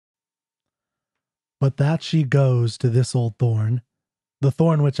But that she goes to this old thorn, the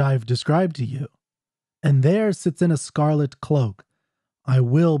thorn which I've described to you, and there sits in a scarlet cloak. I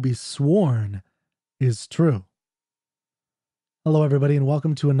will be sworn is true. Hello, everybody, and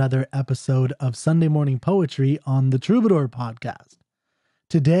welcome to another episode of Sunday Morning Poetry on the Troubadour podcast.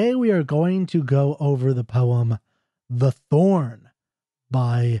 Today we are going to go over the poem The Thorn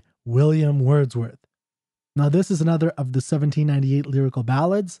by William Wordsworth. Now, this is another of the 1798 lyrical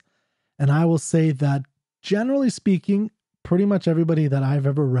ballads, and I will say that, generally speaking, pretty much everybody that I've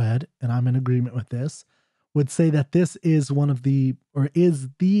ever read, and I'm in agreement with this, would say that this is one of the, or is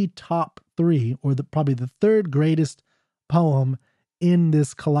the top three, or probably the third greatest poem in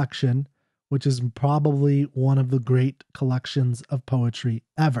this collection, which is probably one of the great collections of poetry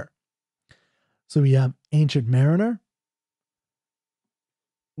ever. So we have Ancient Mariner.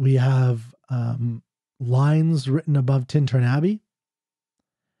 We have lines written above Tintern Abbey.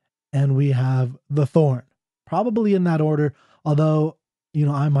 And we have The Thorn, probably in that order. Although,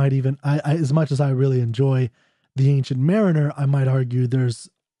 I might even, as much as I really enjoy The Ancient Mariner, I might argue there's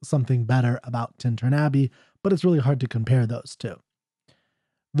something better about Tintern Abbey, but it's really hard to compare those two.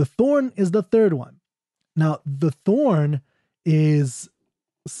 The Thorn is the third one. Now, The Thorn is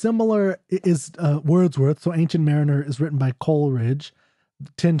similar, is Wordsworth. So Ancient Mariner is written by Coleridge.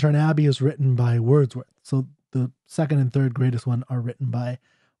 Tintern Abbey is written by Wordsworth. So the second and third greatest one are written by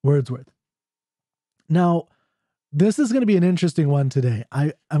Wordsworth. Now, this is going to be an interesting one today.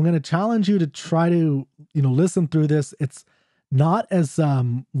 I'm going to challenge you to try to, listen through this. It's not as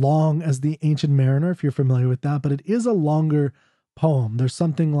long as The Ancient Mariner, if you're familiar with that, but it is a longer poem. There's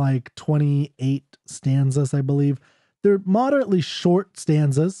something like 28 stanzas, I believe. They're moderately short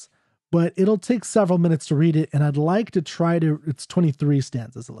stanzas, but it'll take several minutes to read it. And I'd like to try to, it's 23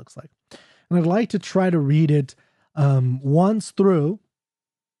 stanzas, it looks like. And I'd like to try to read it once through,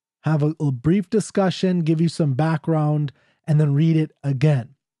 have a brief discussion, give you some background, and then read it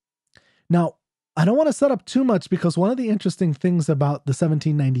again. Now, I don't want to set up too much because one of the interesting things about the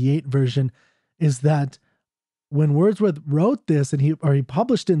 1798 version is that when Wordsworth wrote this and he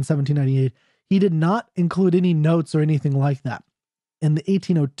published it in 1798, he did not include any notes or anything like that. In the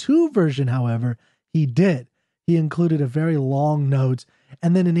 1802 version, however, he did. He included a very long note.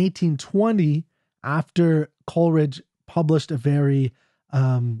 And then in 1820, after Coleridge published a very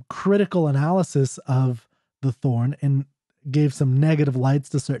critical analysis of The Thorn and gave some negative lights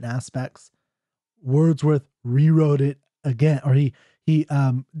to certain aspects, Wordsworth rewrote it again, or he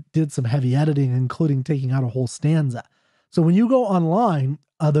did some heavy editing, including taking out a whole stanza. So when you go online,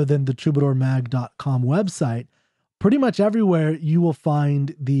 other than the troubadourmag.com website, pretty much everywhere you will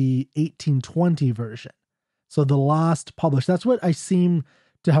find the 1820 version. So the last published, that's what I seem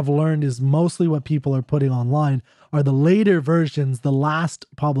to have learned is mostly what people are putting online are the later versions, the last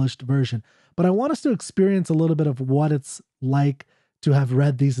published version. But I want us to experience a little bit of what it's like to have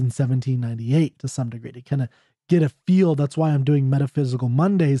read these in 1798 to some degree, to kind of get a feel. That's why I'm doing Metaphysical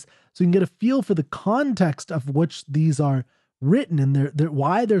Mondays, so you can get a feel for the context of which these are written and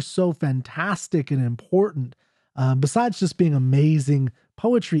why they're so fantastic and important, besides just being amazing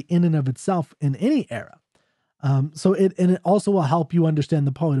poetry in and of itself in any era. So it also will help you understand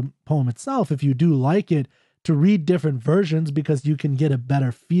the poem itself, if you do like it, to read different versions, because you can get a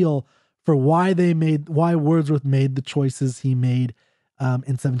better feel for why Wordsworth made the choices he made in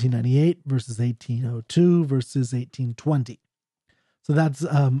 1798 versus 1802 versus 1820. So that's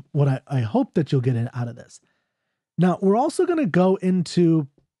what I hope that you'll get out of this. Now, we're also going to go into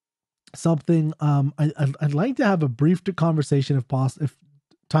something I'd like to have a brief conversation, if possible, if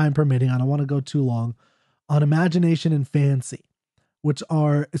time permitting. I don't want to go too long, on imagination and fancy, which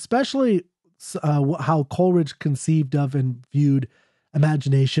are especially how Coleridge conceived of and viewed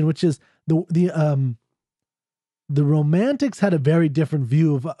imagination, which is the Romantics had a very different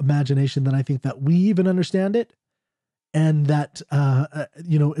view of imagination than I think that we even understand it, and that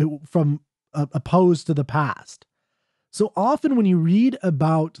from opposed to the past. So often when you read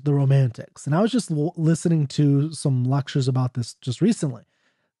about the Romantics, and I was just listening to some lectures about this just recently,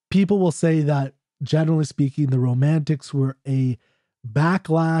 people will say that, generally speaking, the Romantics were a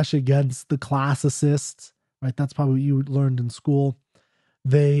backlash against the classicists, right? That's probably what you learned in school.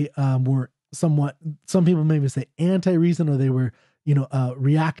 They were somewhat, some people maybe say anti-reason, or they were,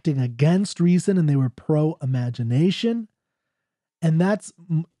 reacting against reason, and they were pro-imagination. And that's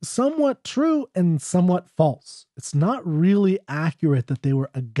somewhat true and somewhat false. It's not really accurate that they were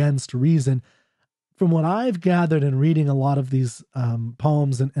against reason. From what I've gathered in reading a lot of these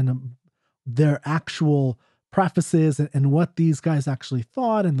poems and their actual prefaces and what these guys actually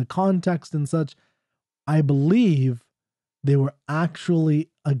thought and the context and such, I believe they were actually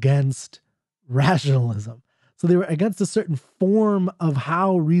against rationalism. So they were against a certain form of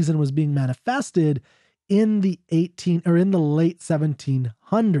how reason was being manifested in the late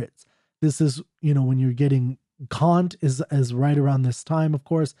 1700s. This is, when you're getting Kant is right around this time, of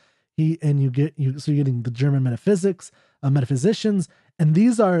course. So you're getting the German metaphysicians, and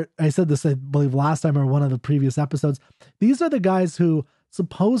these are, I said this, I believe last time or one of the previous episodes, these are the guys who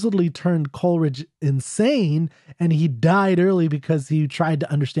supposedly turned Coleridge insane, and he died early because he tried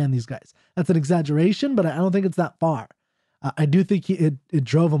to understand these guys. That's an exaggeration, but I don't think it's that far. I do think it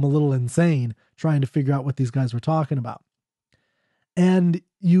drove him a little insane trying to figure out what these guys were talking about. And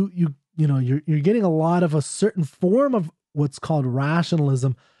you're getting a lot of a certain form of what's called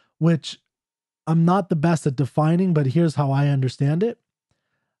rationalism, which I'm not the best at defining, but here's how I understand it.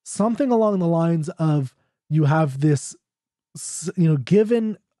 Something along the lines of, you have this,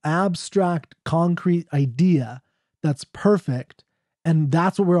 given abstract, concrete idea that's perfect, and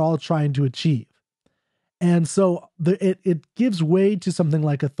that's what we're all trying to achieve. And so it gives way to something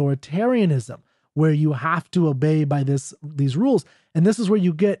like authoritarianism, where you have to obey by these rules. And this is where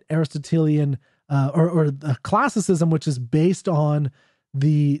you get Aristotelian or the classicism, which is based on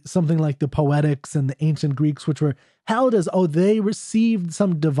something like the Poetics and the ancient Greeks, which were held as, they received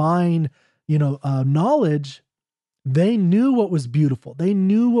some divine, knowledge. They knew what was beautiful. They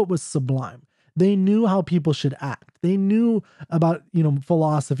knew what was sublime. They knew how people should act. They knew about,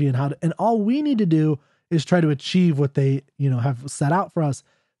 philosophy and all we need to do is try to achieve what they, have set out for us.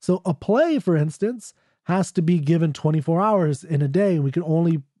 So a play, for instance, has to be given 24 hours in a day. We can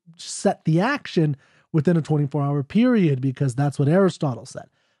only set the action within a 24-hour period, because that's what Aristotle said.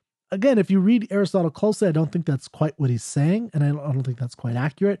 Again, if you read Aristotle closely, I don't think that's quite what he's saying, and I don't think that's quite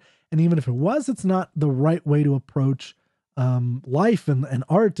accurate. And even if it was, it's not the right way to approach life and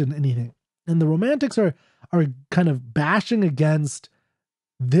art and anything. And the Romantics are kind of bashing against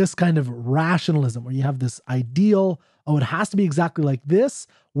this kind of rationalism, where you have this ideal, it has to be exactly like this.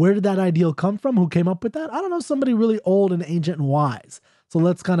 Where did that ideal come from? Who came up with that? I don't know, somebody really old and ancient and wise. So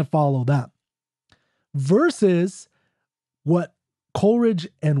let's kind of follow them. Versus what Coleridge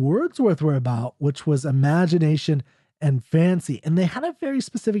and Wordsworth were about, which was imagination and fancy. And they had a very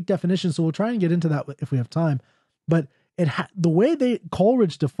specific definition, so we'll try and get into that if we have time. But the way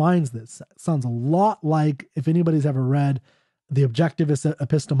Coleridge defines this sounds a lot like, if anybody's ever read The Objectivist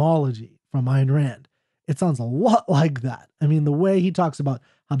Epistemology from Ayn Rand, it sounds a lot like that. I mean, the way he talks about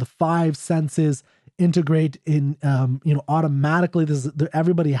how the five senses integrate in, automatically.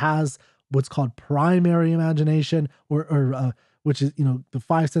 Everybody has what's called primary imagination, or which is, the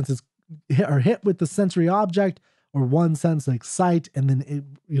five senses are hit with the sensory object, or one sense like sight, and then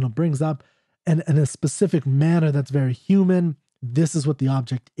it, brings up in a specific manner that's very human. This is what the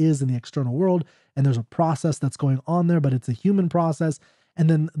object is in the external world, and there's a process that's going on there, but it's a human process. And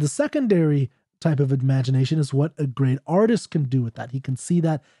then the secondary type of imagination is what a great artist can do with that. He can see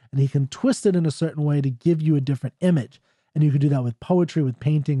that, and he can twist it in a certain way to give you a different image. And you can do that with poetry, with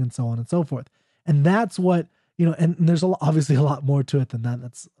painting, and so on and so forth. And that's what, and there's obviously a lot more to it than that.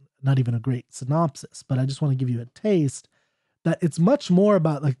 That's not even a great synopsis, but I just want to give you a taste that it's much more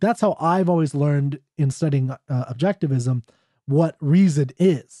about, like, that's how I've always learned in studying objectivism, what reason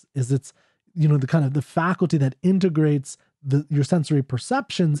is it's, the kind of the faculty that integrates your sensory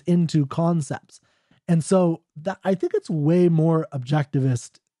perceptions into concepts. And so that, I think it's way more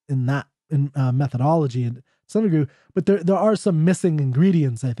objectivist in methodology and some degree, but there are some missing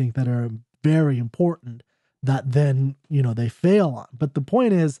ingredients, I think, that are very important that then, they fail on. But the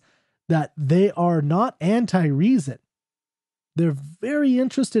point is that they are not anti-reason. They're very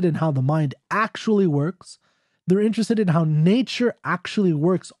interested in how the mind actually works. They're interested in how nature actually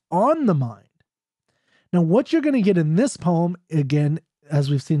works on the mind. Now, what you're going to get in this poem, again, as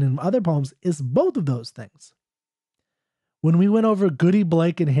we've seen in other poems, is both of those things. When we went over Goody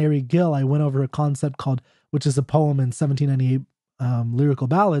Blake and Harry Gill, I went over a concept which is a poem in 1798 Lyrical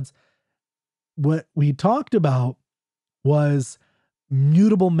Ballads. What we talked about was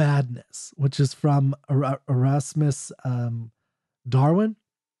mutable madness, which is from Erasmus Darwin.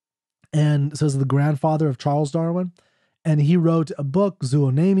 And so it's the grandfather of Charles Darwin. And he wrote a book,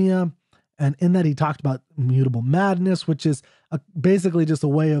 Zoonomia. And in that, he talked about mutable madness, which is basically just a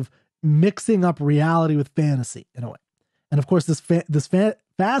way of mixing up reality with fantasy in a way. And of course, this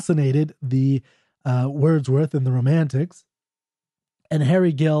fascinated the Wordsworth and the Romantics. And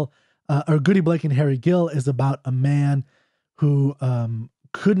Harry Gill, or Goody Blake and Harry Gill, is about a man who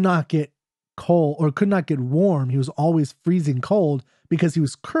could not get cold or could not get warm. He was always freezing cold because he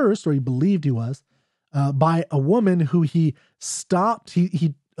was cursed, or he believed he was, by a woman who he stopped.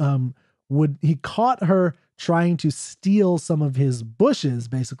 He caught her trying to steal some of his bushes,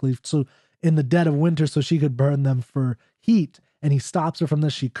 basically. So in the dead of winter so she could burn them for heat. And he stops her from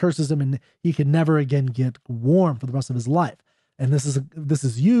this. She curses him, and he can never again get warm for the rest of his life. And this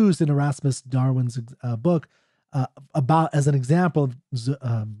is used in Erasmus Darwin's book about as an example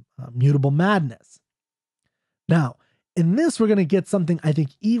of mutable madness. Now, in this, we're going to get something I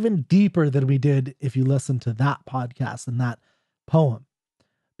think even deeper than we did if you listen to that podcast and that poem.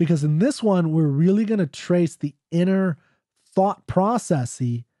 Because in this one, we're really going to trace the inner thought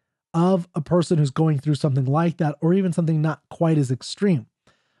processy of a person who's going through something like that, or even something not quite as extreme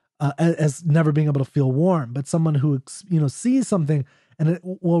as never being able to feel warm, but someone who sees something. And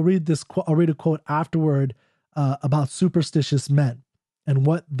we'll read this. I'll read a quote afterward about superstitious men and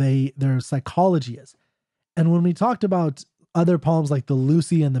what their psychology is. And when we talked about other poems like the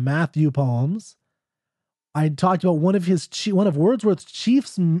Lucy and the Matthew poems, I talked about one of Wordsworth's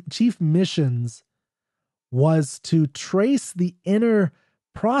chief missions was to trace the inner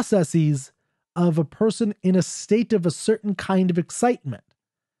processes of a person in a state of a certain kind of excitement.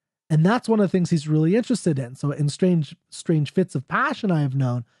 And that's one of the things he's really interested in. So in Strange Fits of Passion I Have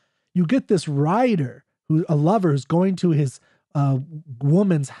Known, you get this rider, a lover who's going to his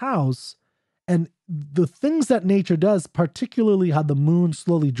woman's house, and the things that nature does, particularly how the moon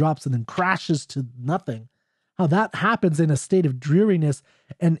slowly drops and then crashes to nothing, how that happens in a state of dreariness,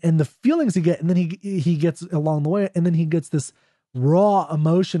 and the feelings he gets, and then he gets along the way, and then he gets this raw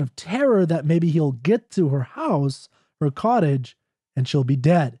emotion of terror that maybe he'll get to her house, her cottage, and she'll be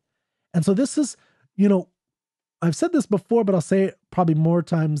dead. And so this is, I've said this before, but I'll say it probably more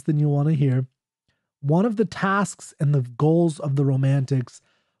times than you want to hear. One of the tasks and the goals of the Romantics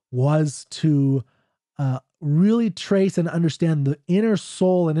was to really trace and understand the inner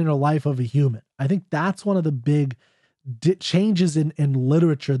soul and inner life of a human. I think that's one of the big changes in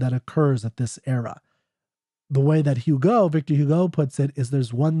literature that occurs at this era. The way that Victor Hugo puts it, is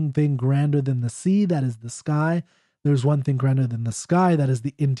there's one thing grander than the sea, that is the sky. There's one thing grander than the sky, that is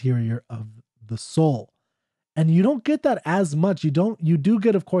the interior of the soul. And you don't get that as much. You do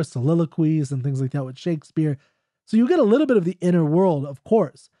get, of course, soliloquies and things like that with Shakespeare. So you get a little bit of the inner world, of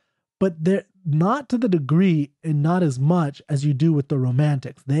course, but they're not to the degree and not as much as you do with the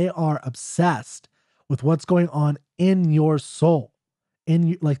Romantics. They are obsessed with what's going on in your soul,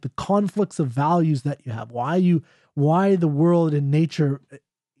 in like the conflicts of values that you have, why the world and nature,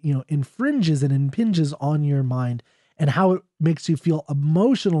 infringes and impinges on your mind, and how it makes you feel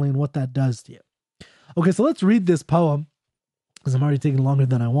emotionally and what that does to you. Okay, so let's read this poem, because I'm already taking longer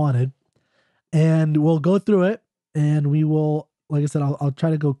than I wanted, and we'll go through it, and we will, like I said, I'll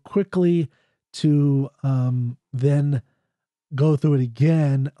try to go quickly to then go through it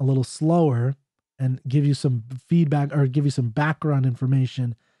again a little slower and give you some feedback or give you some background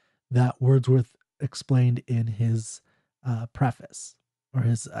information that Wordsworth explained in his preface, or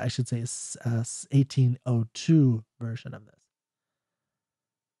his 1802 version of this.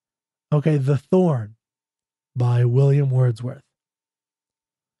 Okay, The Thorn by William Wordsworth.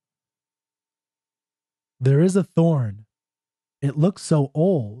 There is a thorn. It looks so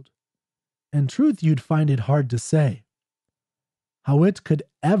old. In truth, you'd find it hard to say how it could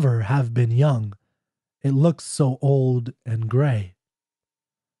ever have been young. It looks so old and gray.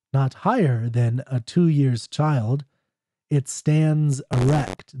 Not higher than a 2 years' child, it stands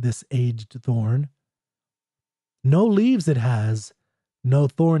erect, this aged thorn. No leaves it has, no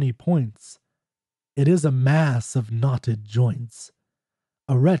thorny points. It is a mass of knotted joints,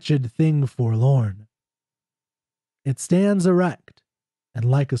 a wretched thing forlorn. It stands erect, and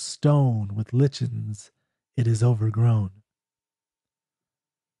like a stone with lichens it is overgrown.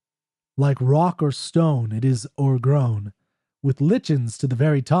 Like rock or stone it is o'ergrown, with lichens to the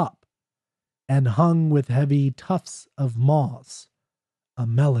very top, and hung with heavy tufts of moss, a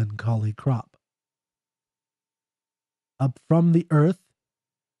melancholy crop. Up from the earth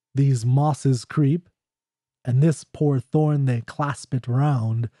these mosses creep, and this poor thorn they clasp it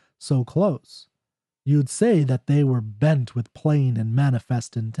round so close, you'd say that they were bent with plain and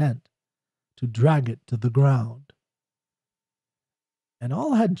manifest intent to drag it to the ground. And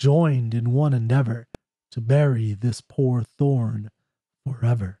all had joined in one endeavor to bury this poor thorn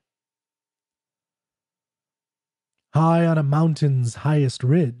forever. High on a mountain's highest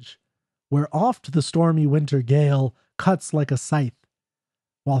ridge, where oft the stormy winter gale cuts like a scythe,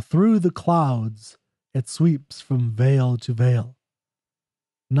 while through the clouds it sweeps from vale to vale.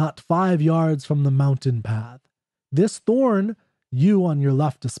 Not 5 yards from the mountain path, this thorn you on your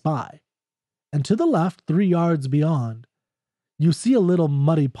left espy, and to the left 3 yards beyond, you see a little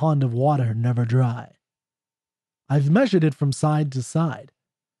muddy pond of water never dry. I've measured it from side to side.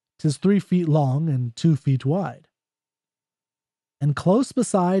 'Tis 3 feet long and 2 feet wide. And close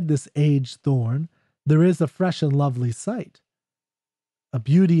beside this aged thorn, there is a fresh and lovely sight. A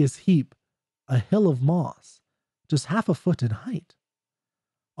beauteous heap, a hill of moss, just half a foot in height.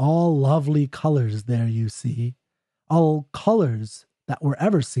 All lovely colors there you see, all colors that were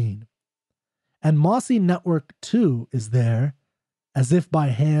ever seen. And mossy network too is there, as if by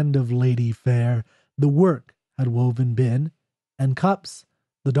hand of lady fair the work had woven been, and cups,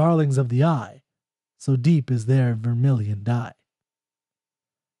 the darlings of the eye, so deep is their vermilion dye.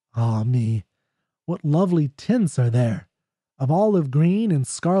 Ah me, what lovely tints are there, of olive green and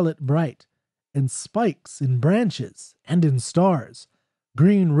scarlet bright, in spikes, in branches, and in stars,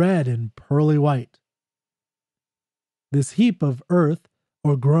 green, red, and pearly white. This heap of earth,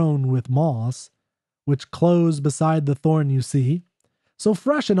 o'ergrown with moss, which close beside the thorn you see, so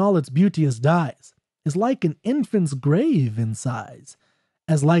fresh in all its beauteous dyes, is like an infant's grave in size,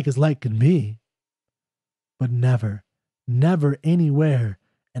 as like can be. But never, never anywhere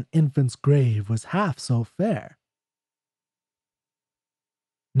an infant's grave was half so fair.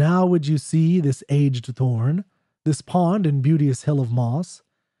 Now would you see this aged thorn, this pond and beauteous hill of moss,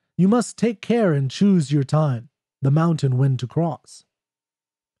 you must take care and choose your time, the mountain when to cross.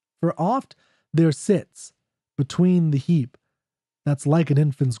 For oft there sits, between the heap, that's like an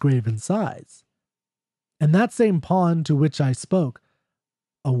infant's grave in size, and that same pond to which I spoke,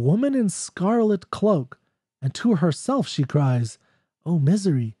 a woman in scarlet cloak, and to herself she cries, O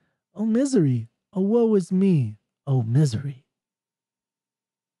misery, O misery, O woe is me, O misery.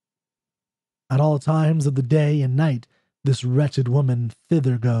 At all times of the day and night this wretched woman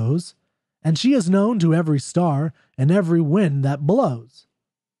thither goes, and she is known to every star and every wind that blows.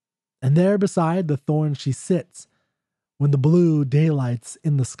 And there beside the thorn she sits, when the blue daylight's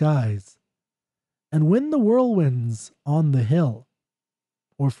in the skies, and when the whirlwind's on the hill,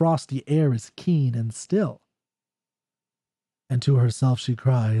 or frosty air is keen and still. And to herself she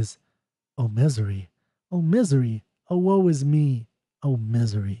cries, O misery, O misery, O woe is me, O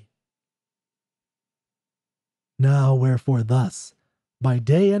misery. Now wherefore thus, by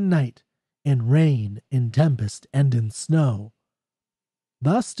day and night, in rain, in tempest, and in snow,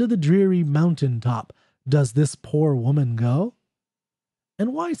 thus to the dreary mountain top does this poor woman go?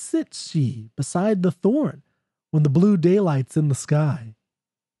 And why sits she beside the thorn when the blue daylight's in the sky,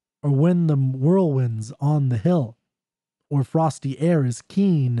 or when the whirlwind's on the hill, or frosty air is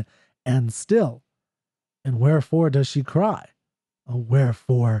keen and still? And wherefore does she cry? Oh,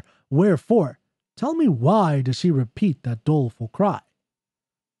 wherefore, wherefore? Tell me, why does she repeat that doleful cry?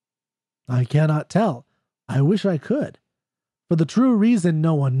 I cannot tell. I wish I could, for the true reason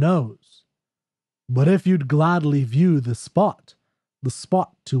no one knows. But if you'd gladly view the spot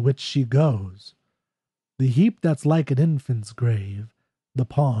to which she goes, the heap that's like an infant's grave, the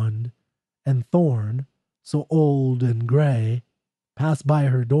pond and thorn, so old and gray, pass by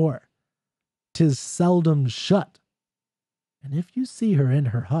her door. 'Tis seldom shut, and if you see her in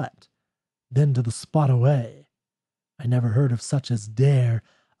her hut, then to the spot away. I never heard of such as dare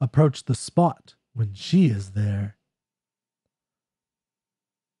approach the spot when she is there.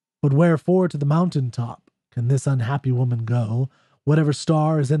 But wherefore to the mountain top can this unhappy woman go, whatever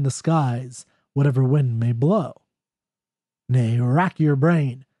star is in the skies, whatever wind may blow? Nay, rack your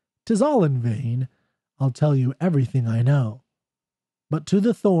brain, 'tis all in vain, I'll tell you everything I know. But to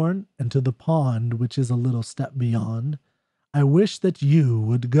the thorn and to the pond, which is a little step beyond, I wish that you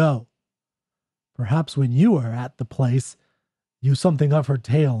would go. Perhaps when you are at the place, you something of her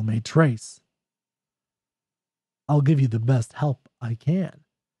tale may trace. I'll give you the best help I can,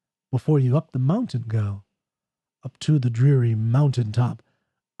 before you up the mountain go. Up to the dreary mountain top,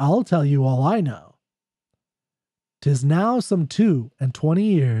 I'll tell you all I know. 'Tis now some 22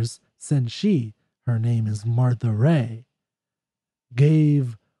 years since she, her name is Martha Ray,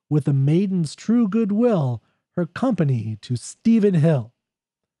 gave, with a maiden's true good will, her company to Stephen Hill.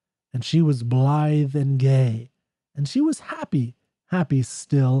 And she was blithe and gay, and she was happy, happy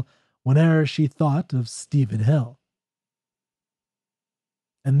still, whene'er she thought of Stephen Hill.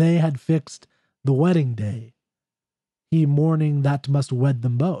 And they had fixed the wedding day, he mourning that must wed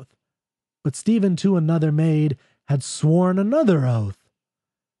them both. But Stephen to another maid had sworn another oath,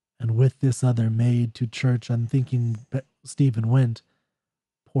 and with this other maid to church unthinking Stephen went.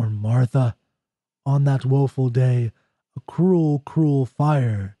 Poor Martha, on that woeful day, a cruel, cruel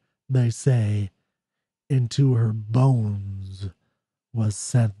fire, they say, into her bones was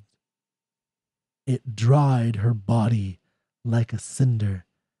sent. It dried her body like a cinder,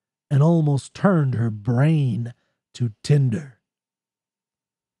 and almost turned her brain to tinder.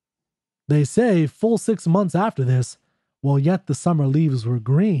 They say full 6 months after this, while yet the summer leaves were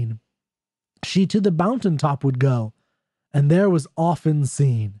green, she to the mountain top would go, and there was often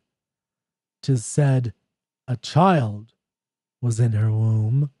seen, 'tis said, a child was in her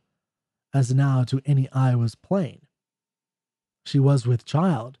womb, as now to any eye was plain. She was with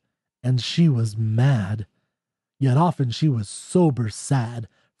child, and she was mad, yet often she was sober sad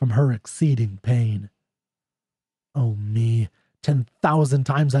from her exceeding pain. Oh me, 10,000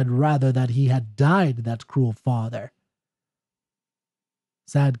 times I'd rather that he had died, that cruel father.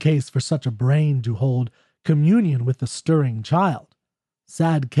 Sad case for such a brain to hold communion with the stirring child.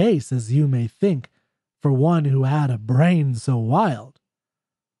 Sad case, as you may think, for one who had a brain so wild.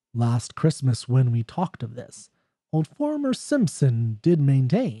 Last Christmas, when we talked of this, old Farmer Simpson did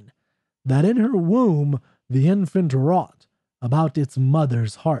maintain that in her womb the infant wrought about its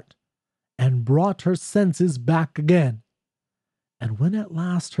mother's heart, and brought her senses back again. And when at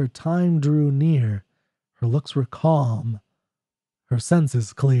last her time drew near, her looks were calm, her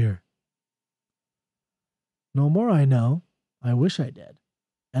senses clear. No more I know, I wish I did,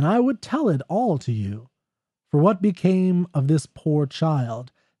 and I would tell it all to you, for what became of this poor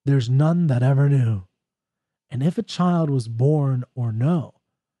child, there's none that ever knew. And if a child was born or no,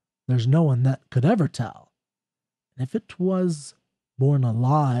 there's no one that could ever tell. And if it was born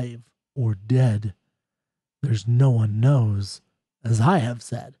alive or dead, there's no one knows, as I have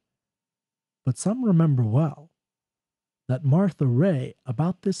said. But some remember well that Martha Ray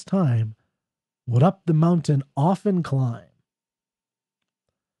about this time would up the mountain often climb.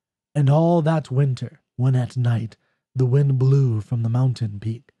 And all that winter, when at night the wind blew from the mountain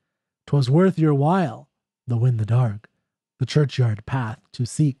peak, 'twas worth your while, though in the dark, the churchyard path to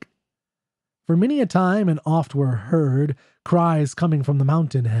seek. For many a time and oft were heard cries coming from the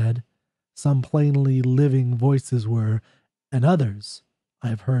mountain head. Some plainly living voices were, and others, I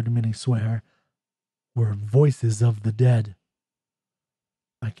have heard many swear, were voices of the dead.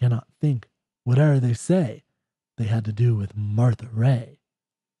 I cannot think, whate'er they say, they had to do with Martha Ray.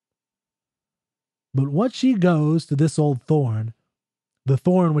 But what she goes to this old thorn, the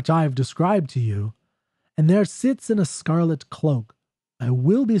thorn which I have described to you, and there sits in a scarlet cloak, I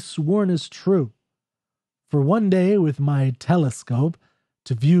will be sworn is true. For one day with my telescope,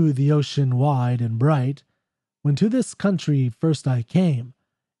 to view the ocean wide and bright, when to this country first I came,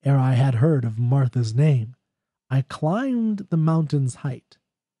 ere I had heard of Martha's name, I climbed the mountain's height.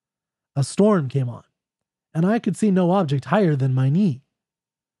 A storm came on, and I could see no object higher than my knee.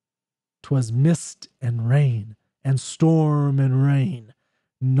 'Twas mist and rain, and storm and rain.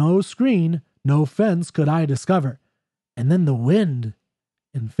 No screen, no fence could I discover. And then the wind.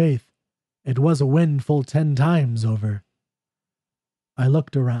 In faith, it was a wind full 10 times over. I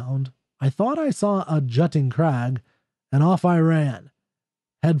looked around. I thought I saw a jutting crag, and off I ran,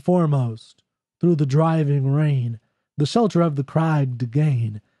 head foremost, through the driving rain, the shelter of the crag to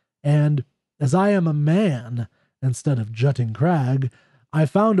gain. And, as I am a man, instead of jutting crag, I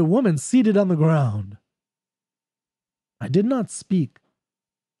found a woman seated on the ground. I did not speak.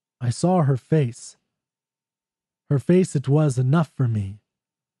 I saw her face. Her face it was enough for me.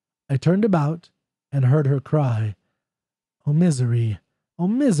 I turned about and heard her cry, "Oh misery, oh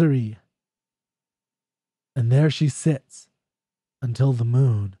misery!" And there she sits, until the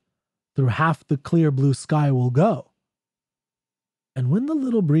moon through half the clear blue sky will go. And when the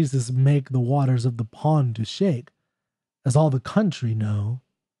little breezes make the waters of the pond to shake, as all the country know,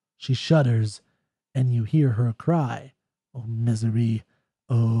 she shudders, and you hear her cry, "Oh misery,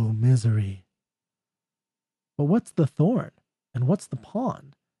 oh misery!" But what's the thorn, and what's the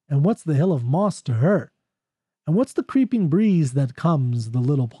pond, and what's the hill of moss to her? And what's the creeping breeze that comes the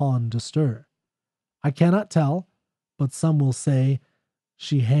little pond to stir? I cannot tell, but some will say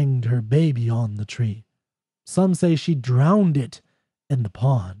she hanged her baby on the tree. Some say she drowned it in the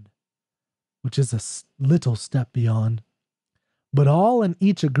pond, which is a little step beyond. But all and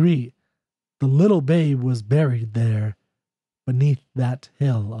each agree the little babe was buried there, beneath that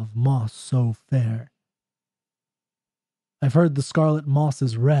hill of moss so fair. I've heard the scarlet moss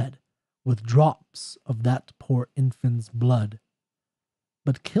is red with drops of that poor infant's blood.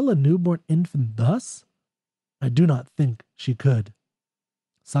 But kill a newborn infant thus? I do not think she could.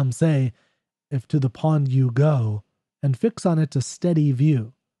 Some say, if to the pond you go, and fix on it a steady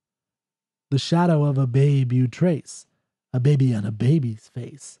view, the shadow of a babe you trace, a baby on a baby's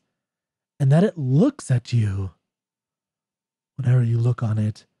face, and that it looks at you. Whenever you look on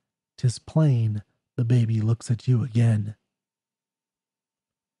it, 'tis plain the baby looks at you again.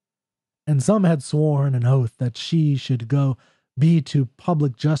 And some had sworn an oath that she should go be to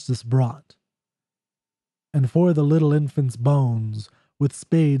public justice brought, and for the little infant's bones with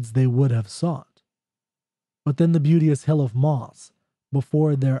spades they would have sought. But then the beauteous hill of moss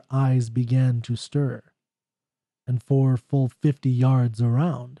before their eyes began to stir, and for full 50 yards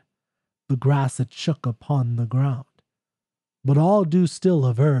around, the grass it shook upon the ground. But all do still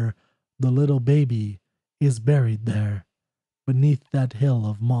aver, the little baby is buried there, beneath that hill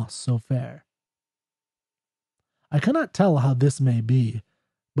of moss so fair. I cannot tell how this may be,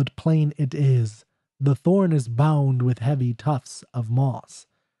 but plain it is, the thorn is bound with heavy tufts of moss,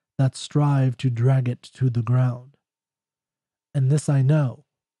 that strive to drag it to the ground. And this I know,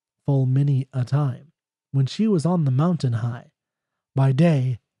 full many a time, when she was on the mountain high, by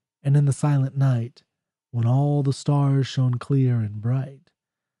day and in the silent night, when all the stars shone clear and bright,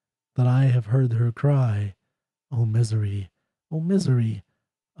 that I have heard her cry, O misery, O misery,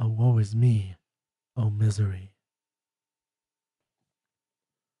 O woe is me, O misery.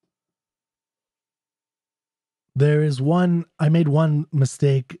 I made one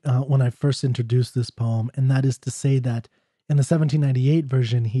mistake when I first introduced this poem, and that is to say that in the 1798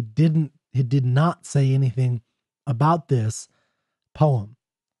 version, he did not say anything about this poem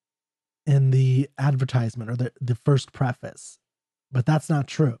in the advertisement or the first preface, but that's not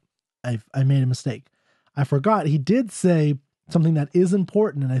true. I made a mistake. I forgot he did say something that is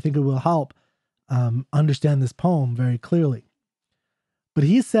important, and I think it will help understand this poem very clearly. But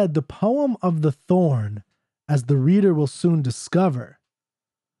he said the poem of the thorn, as the reader will soon discover,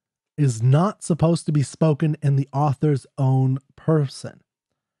 is not supposed to be spoken in the author's own person.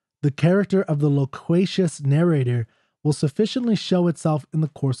 The character of the loquacious narrator will sufficiently show itself in the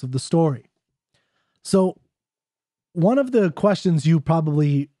course of the story. So, one of the questions you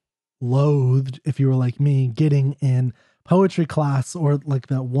probably loathed, if you were like me, getting in poetry class, or like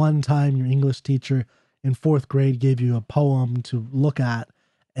that one time your English teacher in 4th grade gave you a poem to look at,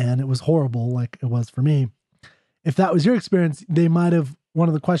 and it was horrible, like it was for me. If that was your experience, one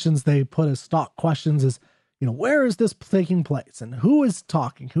of the questions they put as stock questions is, where is this taking place? And who is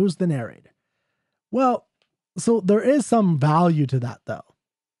talking? Who's the narrator? Well, so there is some value to that, though.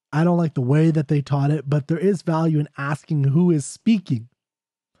 I don't like the way that they taught it, but there is value in asking who is speaking.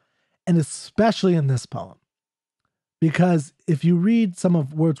 And especially in this poem. Because if you read some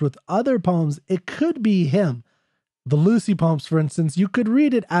of Wordsworth's other poems, it could be him. The Lucy poems, for instance, you could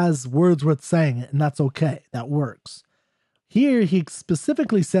read it as Wordsworth saying it, and that's okay. That works. Here, he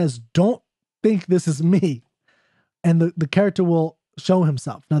specifically says, don't think this is me. And the character will show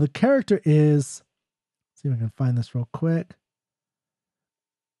himself. Now, the character is, let's see if I can find this real quick.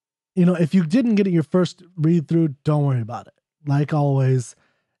 If you didn't get it your first read through, don't worry about it. Like always,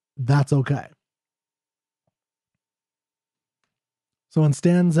 that's okay. So in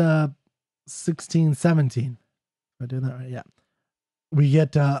stanza 16, 17, I did that right, yeah, we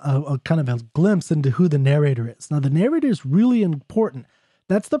get a kind of a glimpse into who the narrator is. Now, the narrator is really important.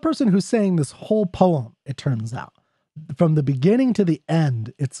 That's the person who's saying this whole poem, it turns out. From the beginning to the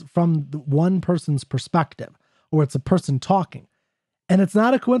end, it's from one person's perspective, or it's a person talking. And it's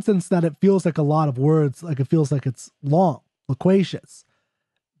not a coincidence that it feels like a lot of words, like it feels like it's long, loquacious.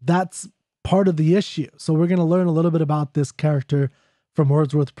 That's part of the issue. So we're going to learn a little bit about this character from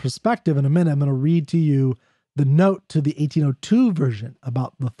Wordsworth's perspective in a minute. I'm going to read to you the note to the 1802 version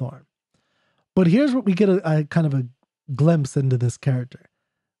about the thorn. But here's what we get a kind of a glimpse into this character.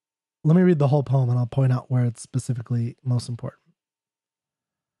 Let me read the whole poem and I'll point out where it's specifically most important.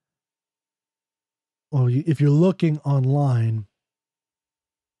 Well, if you're looking online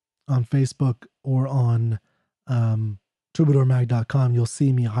on Facebook or on troubadourmag.com, you'll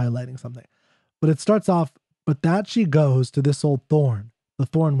see me highlighting something. But it starts off, but that she goes to this old thorn, the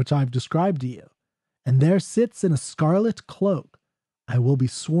thorn which I've described to you, and there sits in a scarlet cloak, I will be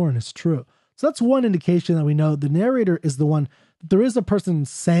sworn is true. So that's one indication that we know the narrator is the one. There is a person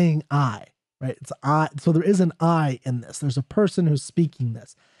saying I, right? It's I. So there is an I in this. There's a person who's speaking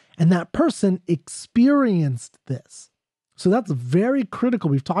this, and that person experienced this. So that's very critical.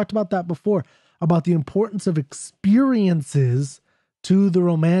 We've talked about that before, about the importance of experiences to the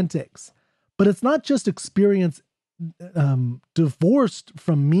Romantics. But it's not just experience divorced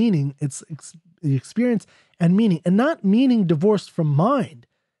from meaning. It's the experience and meaning, and not meaning divorced from mind.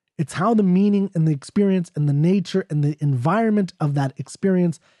 It's how the meaning and the experience and the nature and the environment of that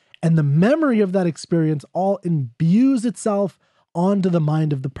experience and the memory of that experience all imbues itself onto the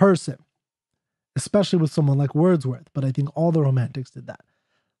mind of the person, especially with someone like Wordsworth. But I think all the Romantics did that.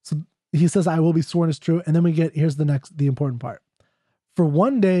 So he says, I will be sworn is true. And then we get, here's the important part. For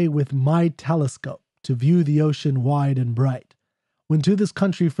one day with my telescope to view the ocean wide and bright, when to this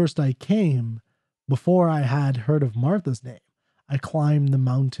country first I came, before I had heard of Martha's name, I climbed the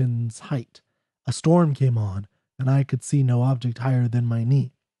mountain's height. A storm came on, and I could see no object higher than my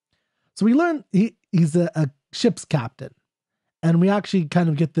knee. So we learn he's a ship's captain. And we actually kind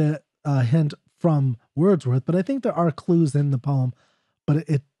of get the hint from Wordsworth, but I think there are clues in the poem. But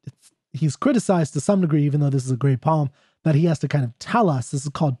he's criticized to some degree, even though this is a great poem, that he has to kind of tell us. This is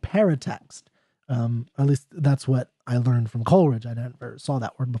called paratext. At least that's what I learned from Coleridge. I never saw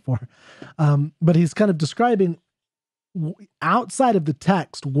that word before. But he's kind of describing outside of the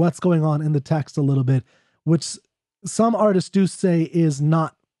text what's going on in the text a little bit, which some artists do say is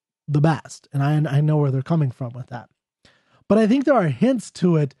not the best. And I know where they're coming from with that. But I think there are hints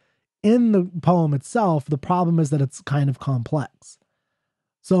to it in the poem itself. The problem is that it's kind of complex.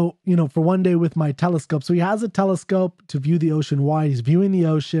 So, for one day with my telescope. So he has a telescope to view the ocean wide. He's viewing the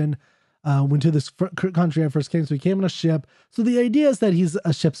ocean. Went to this country I first came. So he came on a ship. So the idea is that he's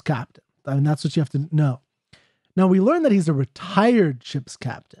a ship's captain. I mean, that's what you have to know. Now we learn that he's a retired ship's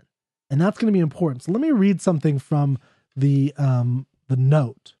captain, and that's going to be important. So let me read something from the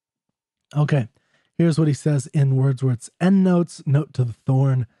note. Okay. Here's what he says in Wordsworth's Endnotes, Note to the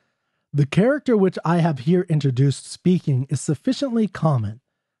Thorn. The character which I have here introduced speaking is sufficiently common.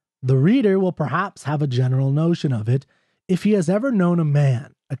 The reader will perhaps have a general notion of it if he has ever known a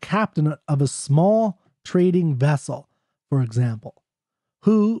man, a captain of a small trading vessel, for example,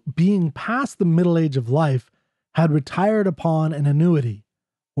 who, being past the middle age of life, had retired upon an annuity,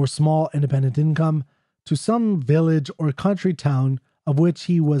 or small independent income, to some village or country town of which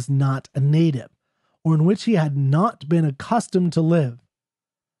he was not a native, or in which he had not been accustomed to live.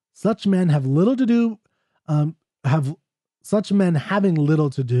 Such men have little to do, such men having little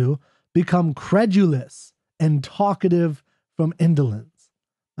to do, become credulous and talkative from indolence.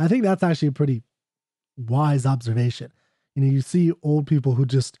 I think that's actually a pretty wise observation. You see old people who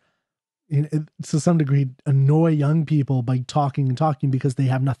just, to some degree, annoy young people by talking and talking because they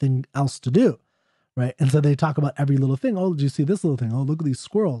have nothing else to do, right? And so they talk about every little thing. Oh, did you see this little thing? Oh, look at these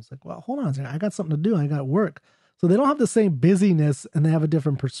squirrels. Like, well, hold on a second. I got something to do. I got work. So they don't have the same busyness, and they have a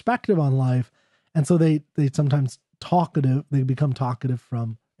different perspective on life. And so they sometimes they become talkative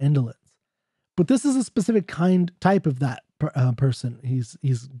from indolence. But this is a specific type of that person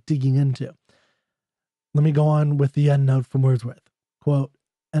he's digging into. Let me go on with the end note from Wordsworth. Quote,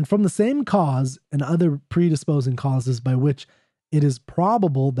 and from the same cause and other predisposing causes by which it is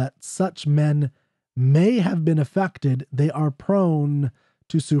probable that such men may have been affected, they are prone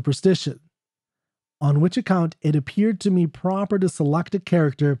to superstition. On which account it appeared to me proper to select a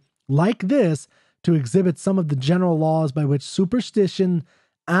character like this to exhibit some of the general laws by which superstition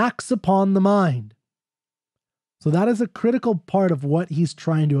acts upon the mind. So that is a critical part of what he's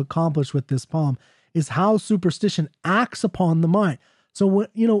trying to accomplish with this poem, is how superstition acts upon the mind. So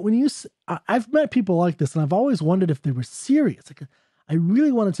I've met people like this, and I've always wondered if they were serious. Like, I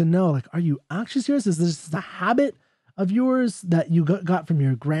really wanted to know, like, are you actually serious? Is this a habit of yours that you got from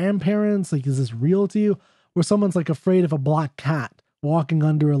your grandparents? Like, is this real to you? Where someone's like afraid of a black cat walking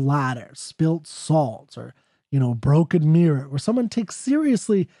under a ladder, spilt salt, or, broken mirror, where someone takes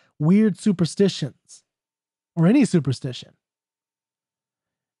seriously weird superstitions or any superstition.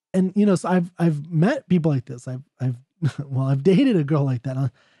 And, so I've met people like this. I've dated a girl like that.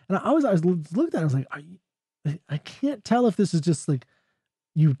 And I was looked at it, I was like, I can't tell if this is just like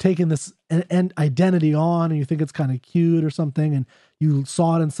you've taken this and identity on and you think it's kind of cute or something, and you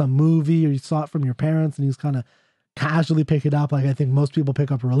saw it in some movie or you saw it from your parents and you just kind of casually pick it up. Like I think most people pick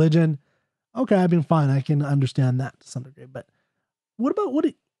up religion. Okay, I've been fine. I can understand that to some degree. But what about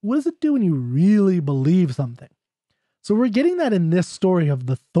what does it do when you really believe something? So we're getting that in this story of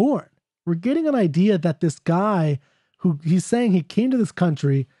the Thorn. We're getting an idea that this guy who he's saying he came to this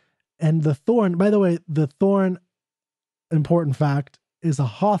country, and the Thorn, by the way, the Thorn, important fact, is a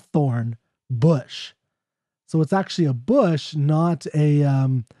Hawthorn bush. So it's actually a bush, not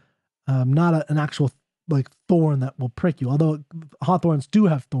an actual like thorn that will prick you. Although hawthorns do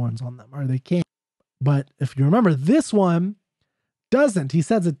have thorns on them, or they can. But if you remember, this one doesn't. He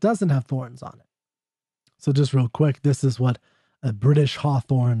says it doesn't have thorns on it. So just real quick, this is what a British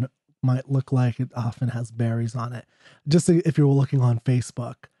hawthorn might look like. It often has berries on it. Just if you're looking on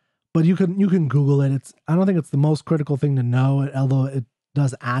Facebook. But you can Google it. I don't think it's the most critical thing to know, although it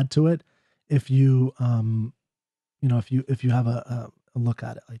does add to it if you if you have a look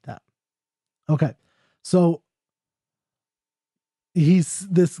at it like that. Okay, so he's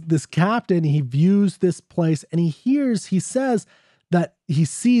this captain. He views this place and he says that he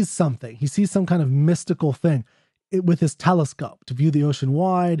sees something. He sees some kind of mystical thing with his telescope to view the ocean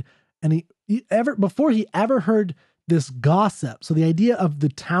wide. And before he ever heard this gossip. So the idea of the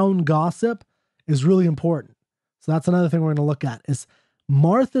town gossip is really important. So that's another thing we're going to look at is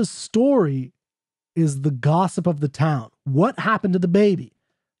Martha's story is the gossip of the town. What happened to the baby?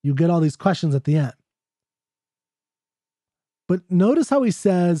 You get all these questions at the end. But notice how he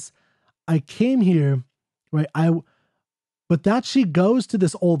says, I came here, right? But that she goes to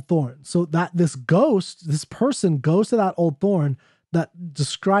this old thorn. So that this person goes to that old thorn that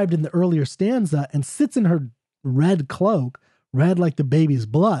described in the earlier stanza and sits in her red cloak, red like the baby's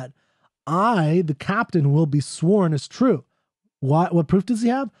blood. I, the captain, will be sworn as true. What proof does he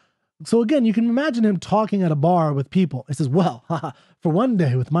have? So again, you can imagine him talking at a bar with people. He says, well, for one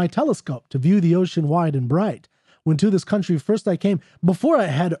day with my telescope to view the ocean wide and bright, when to this country first I came, before I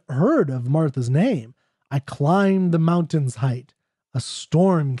had heard of Martha's name, I climbed the mountain's height. A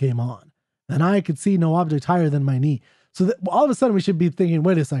storm came on, and I could see no object higher than my knee. So that all of a sudden we should be thinking,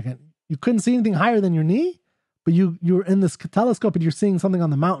 wait a second, you couldn't see anything higher than your knee? But you were in this telescope and you're seeing something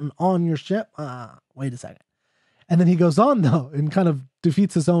on the mountain on your ship? Wait a second. And then he goes on, though, and kind of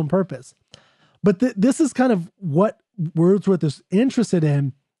defeats his own purpose. But this is kind of what Wordsworth is interested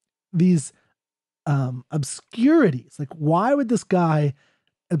in, these obscurities. Like, why would this guy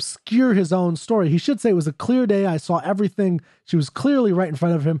obscure his own story? He should say it was a clear day. I saw everything. She was clearly right in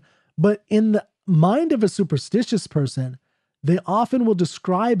front of him. But in the mind of a superstitious person, they often will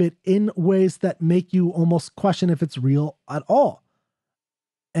describe it in ways that make you almost question if it's real at all.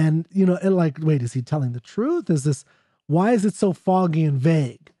 And, wait, is he telling the truth? Why is it so foggy and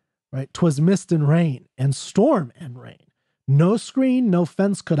vague? Right? 'Twas mist and rain and storm and rain. No screen, no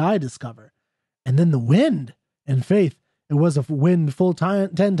fence could I discover. And then the wind, and faith, it was a wind full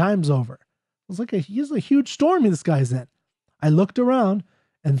 10 times over. It was like he's a huge storm this guy's in. I looked around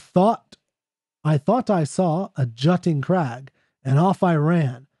and I thought I saw a jutting crag, and off I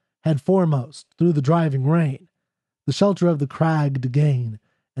ran, head foremost, through the driving rain, the shelter of the crag to gain.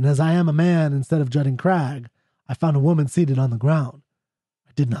 And as I am a man instead of jutting crag, I found a woman seated on the ground.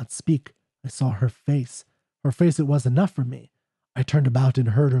 I did not speak. I saw her face. Her face, it was enough for me. I turned about and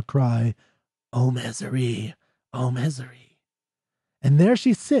heard her cry, "Oh, misery, oh, misery." And there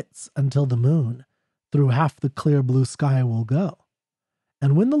she sits until the moon through half the clear blue sky will go.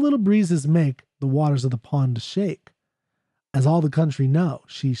 And when the little breezes make the waters of the pond to shake, as all the country know,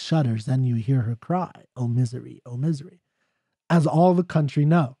 she shudders and you hear her cry, "Oh, misery, oh, misery." As all the country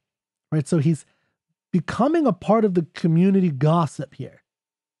know, right? So he's becoming a part of the community gossip here,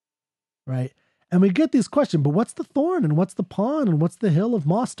 right? And we get these questions, but what's the thorn and what's the pond and what's the hill of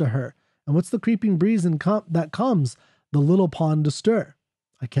moss to her? And what's the creeping breeze that comes the little pond to stir?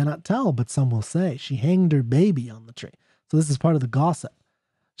 I cannot tell, but some will say she hanged her baby on the tree. So this is part of the gossip.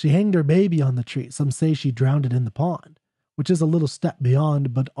 She hanged her baby on the tree. Some say she drowned it in the pond, which is a little step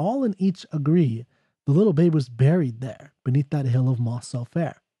beyond, but all and each agree the little babe was buried there beneath that hill of moss so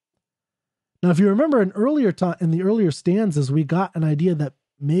fair. Now, if you remember in the earlier stanzas, we got an idea that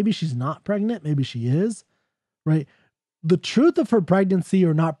maybe she's not pregnant, maybe she is, right? The truth of her pregnancy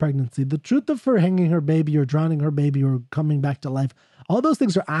or not pregnancy, the truth of her hanging her baby or drowning her baby or coming back to life, all those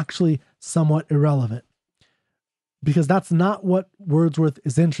things are actually somewhat irrelevant because that's not what Wordsworth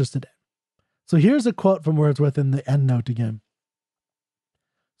is interested in. So here's a quote from Wordsworth in the endnote again.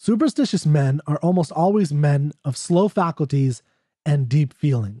 Superstitious men are almost always men of slow faculties and deep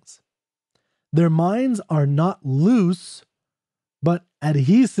feelings. Their minds are not loose, but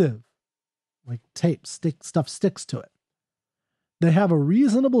adhesive, like tape, stuff sticks to it. They have a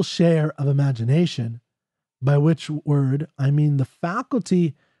reasonable share of imagination, by which word I mean the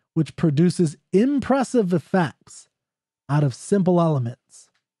faculty which produces impressive effects out of simple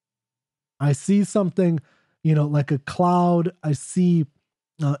elements. I see something, like a cloud, I see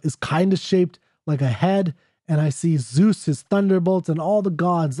is kind of shaped like a head, and I see Zeus, his thunderbolts, and all the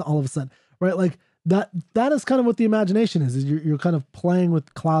gods all of a sudden, right? Like that is kind of what the imagination is you're kind of playing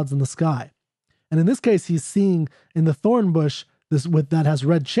with clouds in the sky. And in this case, he's seeing in the thorn bush, that has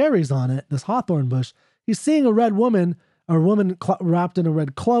red cherries on it, this hawthorn bush, he's seeing a woman wrapped in a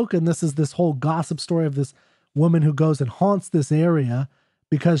red cloak, and this is this whole gossip story of this woman who goes and haunts this area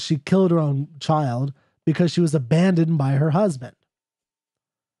because she killed her own child because she was abandoned by her husband.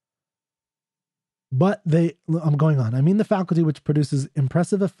 But I'm going on. I mean the faculty which produces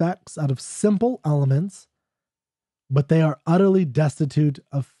impressive effects out of simple elements, but they are utterly destitute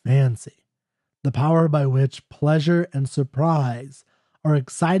of fancy, the power by which pleasure and surprise are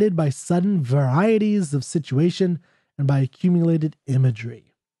excited by sudden varieties of situation and by accumulated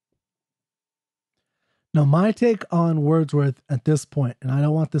imagery. Now, my take on Wordsworth at this point, and I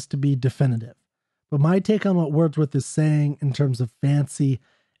don't want this to be definitive, but my take on what Wordsworth is saying in terms of fancy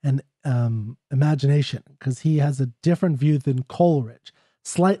and imagination, because he has a different view than Coleridge,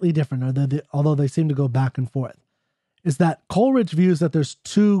 slightly different, although they seem to go back and forth, is that Coleridge views that there's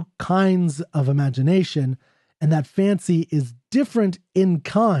two kinds of imagination and that fancy is different in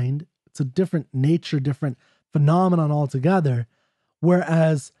kind. It's a different nature, different phenomenon altogether.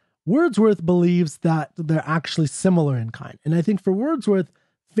 Whereas Wordsworth believes that they're actually similar in kind. And I think for Wordsworth,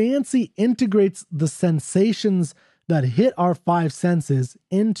 fancy integrates the sensations that hit our five senses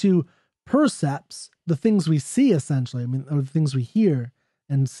into percepts, the things we see essentially, or the things we hear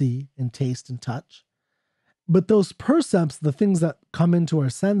and see and taste and touch. But those percepts, the things that come into our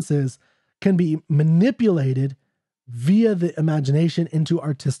senses, can be manipulated via the imagination into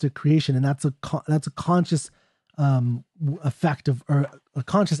artistic creation. And that's a conscious effect of, or a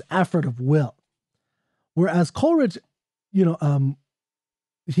conscious effort of will. Whereas Coleridge,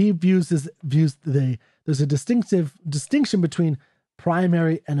 he there's a distinction between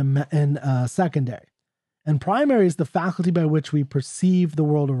primary and secondary. And primary is the faculty by which we perceive the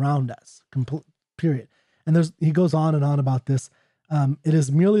world around us, period. And he goes on and on about this. It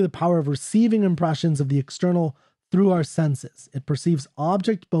is merely the power of receiving impressions of the external through our senses. It perceives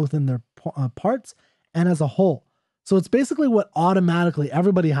objects both in their parts and as a whole. So it's basically what automatically,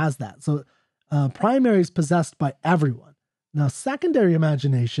 everybody has that. So primary is possessed by everyone. Now, secondary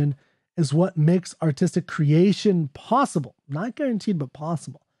imagination is what makes artistic creation possible. Not guaranteed, but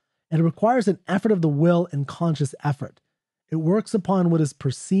possible. And it requires an effort of the will and conscious effort. It works upon what is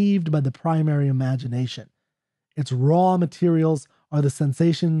perceived by the primary imagination. Its raw materials are the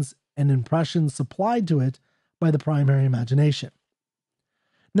sensations and impressions supplied to it by the primary imagination.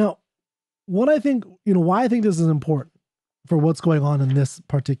 Now, why I think this is important for what's going on in this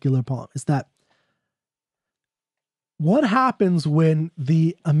particular poem is that what happens when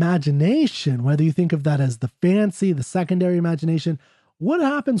the imagination, whether you think of that as the fancy, the secondary imagination, what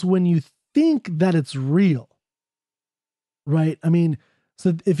happens when you think that it's real, right? I mean,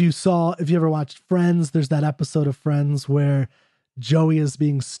 so if you ever watched Friends, there's that episode of Friends where Joey is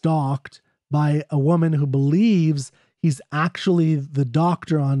being stalked by a woman who believes he's actually the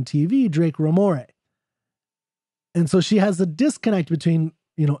doctor on TV, Drake Ramore. And so she has a disconnect between,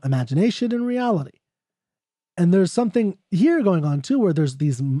 imagination and reality. And there's something here going on too, where there's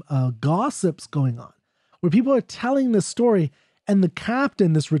these gossips going on, where people are telling this story, and the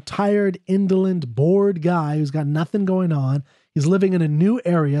captain, this retired, indolent, bored guy who's got nothing going on, he's living in a new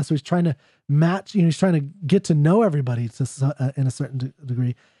area, so he's trying to match, he's trying to get to know everybody in a certain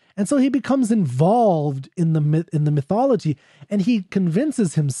degree. And so he becomes involved in the mythology, and he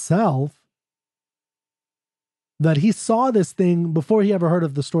convinces himself that he saw this thing before he ever heard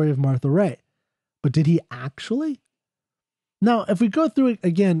of the story of Martha Ray. But did he actually? Now, if we go through it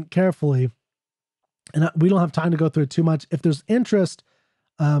again carefully, and we don't have time to go through it too much, if there's interest,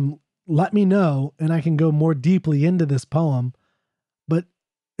 let me know, and I can go more deeply into this poem. But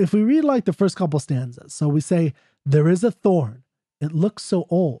if we read like the first couple stanzas, so we say, there is a thorn. It looks so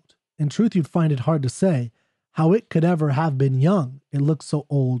old. In truth, you'd find it hard to say how it could ever have been young. It looks so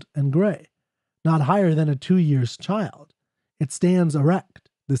old and gray, not higher than a 2 years child. It stands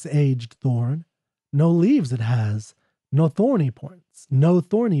erect, this aged thorn. No leaves it has, no thorny points.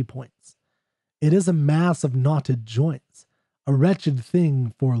 It is a mass of knotted joints, a wretched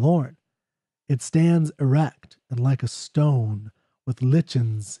thing forlorn. It stands erect, and like a stone, with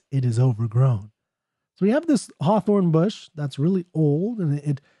lichens it is overgrown. So we have this hawthorn bush that's really old,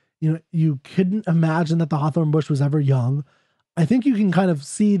 and you couldn't imagine that the hawthorn bush was ever young. I think you can kind of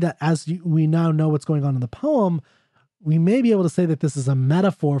see that as we now know what's going on in the poem, we may be able to say that this is a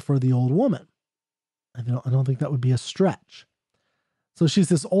metaphor for the old woman. I don't think that would be a stretch. So she's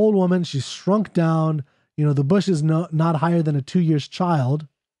this old woman. She's shrunk down. The bush is not higher than a 2 years child.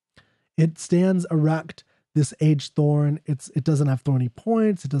 It stands erect, this aged thorn. It doesn't have thorny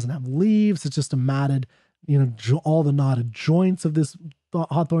points. It doesn't have leaves. It's just a matted, all the knotted joints of this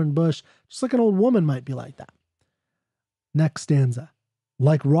hawthorn bush. Just like an old woman might be like that. Next stanza.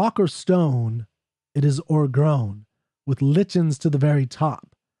 Like rock or stone, it is o'ergrown, with lichens to the very top,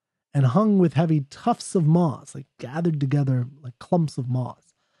 and hung with heavy tufts of moss, like gathered together like clumps of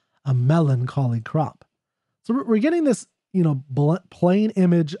moss, a melancholy crop. So we're getting this, plain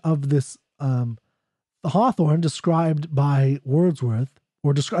image of this the hawthorn described by Wordsworth,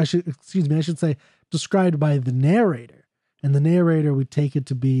 I should say described by the narrator. And the narrator would take it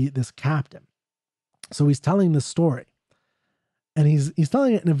to be this captain. So he's telling this story, and he's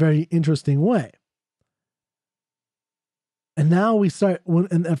telling it in a very interesting way. And now we start,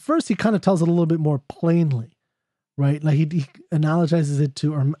 and at first he kind of tells it a little bit more plainly, right? Like he analogizes it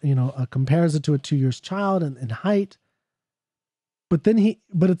to, or, compares it to a 2 years child in height. But then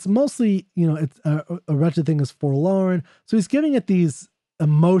it's mostly, it's a wretched thing is forlorn. So he's giving it these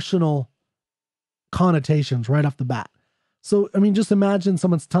emotional connotations right off the bat. So, I mean, just imagine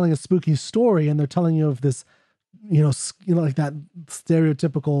someone's telling a spooky story and they're telling you of this, like that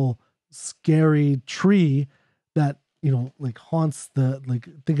stereotypical scary tree that like haunts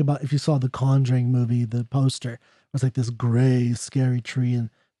think about if you saw the Conjuring movie, the poster, it's like this gray, scary tree. And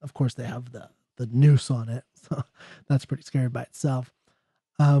of course they have the noose on it. So that's pretty scary by itself.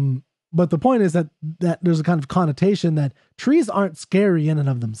 But the point is that there's a kind of connotation that trees aren't scary in and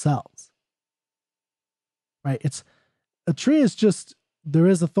of themselves, right? A tree is just, there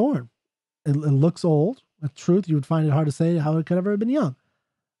is a thorn. It looks old. In truth, you would find it hard to say how it could ever have been young.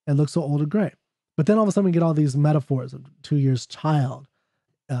 It looks so old and gray. But then all of a sudden we get all these metaphors of 2 years child,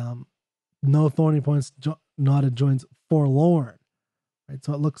 no thorny points, knotted joints, forlorn, right?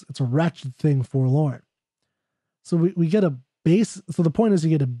 So it's a wretched thing, forlorn. So we get a base. So the point is you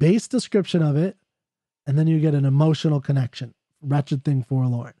get a base description of it, and then you get an emotional connection. Wretched thing,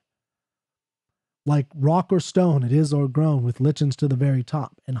 forlorn. Like rock or stone, it is o'ergrown with lichens to the very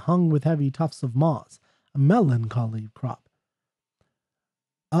top, and hung with heavy tufts of moss, a melancholy crop.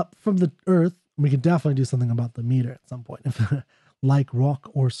 Up from the earth, we could definitely do something about the meter at some point. Like rock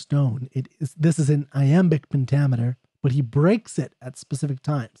or stone, this is an iambic pentameter, but he breaks it at specific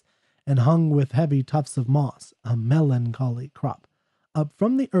times. And hung with heavy tufts of moss, a melancholy crop. Up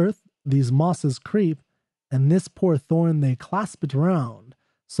from the earth these mosses creep, and this poor thorn they clasp it round,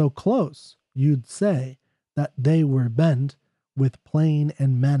 so close, you'd say, that they were bent with plain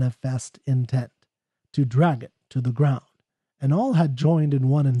and manifest intent, to drag it to the ground, and all had joined in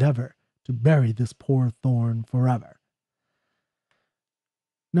one endeavor to bury this poor thorn forever.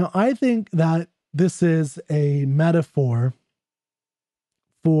 Now, I think that this is a metaphor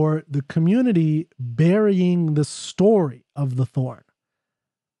for the community burying the story of the thorn.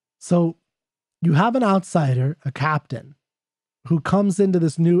 So you have an outsider, a captain, who comes into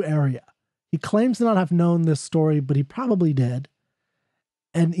this new area. He claims to not have known this story, but he probably did.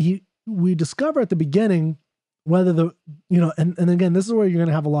 And we discover at the beginning whether and again, this is where you're going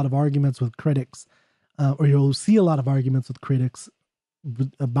to have a lot of arguments with critics, or you'll see a lot of arguments with critics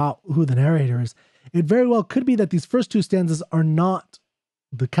about who the narrator is. It very well could be that these first two stanzas are not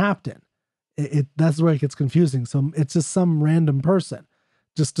the captain. That's where it gets confusing. So it's just some random person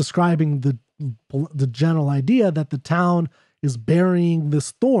just describing the general idea that the town is burying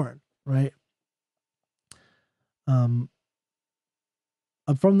this thorn, right?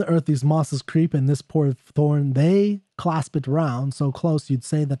 Up from the earth these mosses creep, and this poor thorn they clasp it round, so close you'd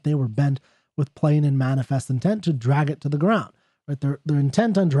say that they were bent with plain and manifest intent to drag it to the ground, right? They're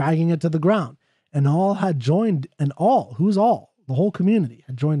intent on dragging it to the ground, and all had joined, and all, who's all? The whole community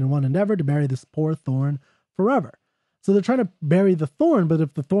had joined in one endeavor to bury this poor thorn forever. So they're trying to bury the thorn, but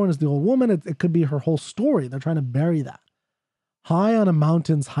if the thorn is the old woman, it could be her whole story. They're trying to bury that. High on a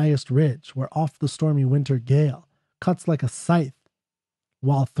mountain's highest ridge, where off the stormy winter gale cuts like a scythe,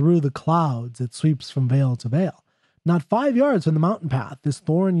 while through the clouds it sweeps from vale to vale. Not 5 yards from the mountain path, this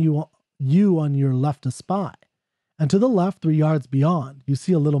thorn you on your left espy, and to the left 3 yards beyond, you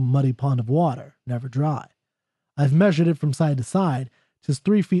see a little muddy pond of water, never dry. I've measured it from side to side. 'Tis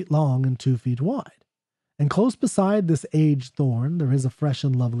 3 feet long and 2 feet wide. And close beside this aged thorn, there is a fresh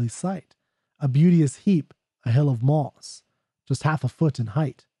and lovely sight, a beauteous heap, a hill of moss, just 1/2 a foot in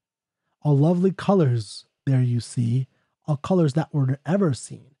height. All lovely colors there you see, all colors that were ever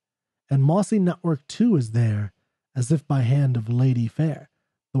seen. And mossy network too is there, as if by hand of lady fair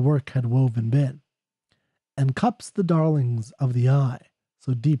the work had woven been. And cups the darlings of the eye,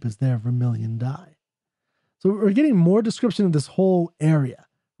 so deep is their vermilion dye. So we're getting more description of this whole area,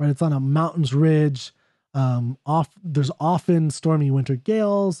 right? It's on a mountain's ridge. There's often stormy winter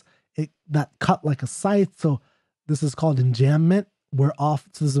gales that cut like a scythe. So this is called enjambment. So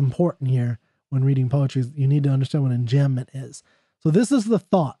this is important here when reading poetry. You need to understand what enjambment is. So this is the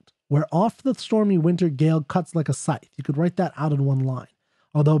thought, where off the stormy winter gale cuts like a scythe. You could write that out in one line.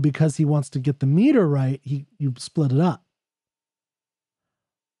 Although because he wants to get the meter right, you split it up.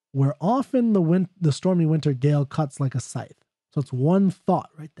 Where often the stormy winter gale cuts like a scythe. So it's one thought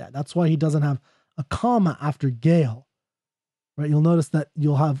right there. That's why he doesn't have a comma after gale, right? You'll notice that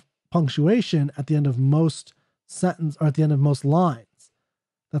you'll have punctuation at the end of most sentence or at the end of most lines.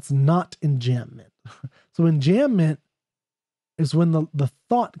 That's not enjambment. So enjambment is when the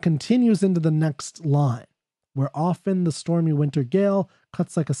thought continues into the next line, where often the stormy winter gale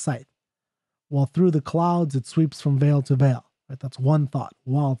cuts like a scythe, while through the clouds it sweeps from vale to vale. Right? That's one thought.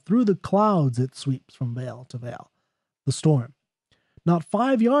 While through the clouds it sweeps from vale to vale, the storm. Not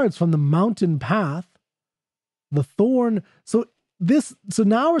 5 yards from the mountain path, the thorn. So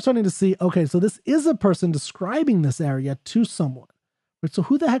now we're starting to see, okay, so this is a person describing this area to someone. Right? So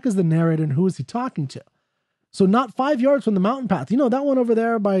who the heck is the narrator and who is he talking to? So not 5 yards from the mountain path. That one over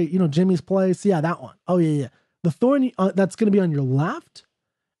there by, Jimmy's place. Yeah, that one. Oh, yeah. The thorn that's going to be on your left,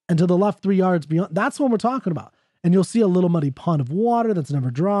 and to the left 3 yards beyond. That's what we're talking about. And you'll see a little muddy pond of water that's never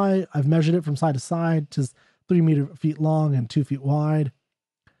dry. I've measured it from side to side. It's 3 feet long and 2 feet wide.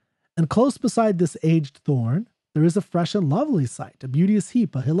 And close beside this aged thorn, there is a fresh and lovely sight, a beauteous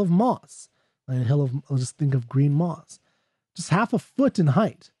heap, a hill of moss. A hill of, I'll just think of green moss, just half a foot in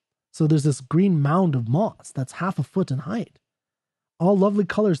height. So there's this green mound of moss that's half a foot in height. All lovely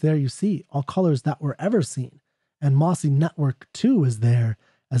colors there you see, all colors that were ever seen. And mossy network too is there,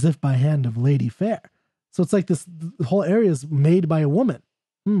 as if by hand of lady fair. So it's like the whole area is made by a woman.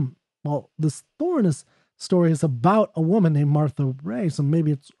 Well, this Thorn story is about a woman named Martha Ray. So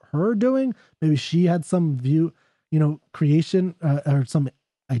maybe it's her doing, maybe she had some view, creation or some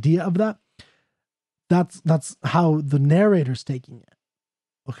idea of that. That's how the narrator's taking it.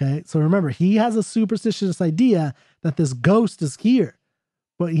 Okay. So remember, he has a superstitious idea that this ghost is here,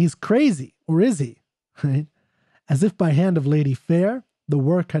 but he's crazy, or is he? Right? As if by hand of lady fair, the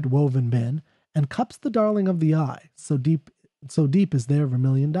work had woven been, and cups the darling of the eye, so deep is their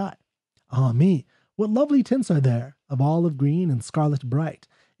vermilion dye. Ah me, what lovely tints are there, of olive green and scarlet bright,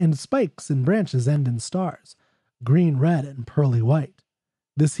 in spikes and branches and in stars, green, red, and pearly white.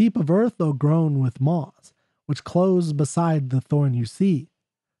 This heap of earth, though grown with moss, which close beside the thorn you see,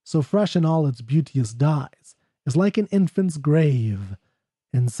 so fresh in all its beauteous dyes, is like an infant's grave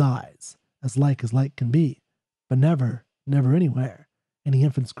in size, as like can be, but never anywhere any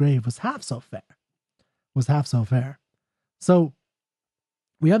infant's grave was half so fair. So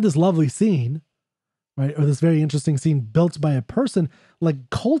we have this lovely scene, right? Or this very interesting scene built by a person, like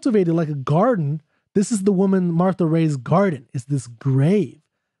cultivated like a garden. This is the woman Martha Ray's garden, is this grave.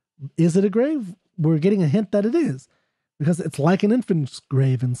 Is it a grave? We're getting a hint that it is, because it's like an infant's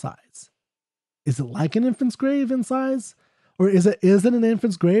grave in size. Is it like an infant's grave in size? Or is it an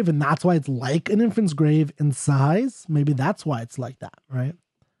infant's grave and that's why it's like an infant's grave in size? Maybe that's why it's like that, right?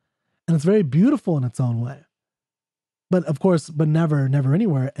 And it's very beautiful in its own way. But of course, but never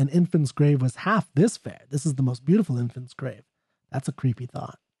anywhere, an infant's grave was half this fair. This is the most beautiful infant's grave. That's a creepy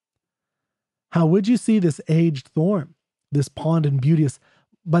thought. How would you see this aged thorn, this pond and beauteous?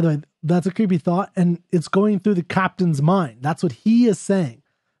 By the way, that's a creepy thought, and it's going through the captain's mind. That's what he is saying.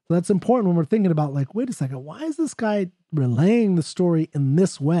 So that's important when we're thinking about, like, wait a second, why is this guy relaying the story in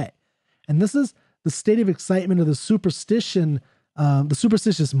this way? And this is the state of excitement of the superstition, the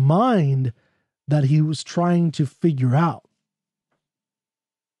superstitious mind that he was trying to figure out.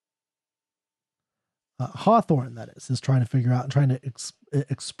 Hawthorn, that is trying to figure out and trying to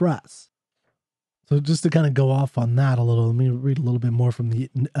express. So just to kind of go off on that a little, let me read a little bit more from the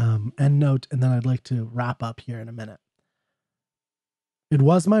end note, and then I'd like to wrap up here in a minute. It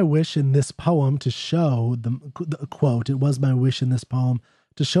was my wish in this poem to show the quote, it was my wish in this poem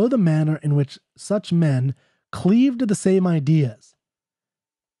to show the manner in which such men cleave to the same ideas.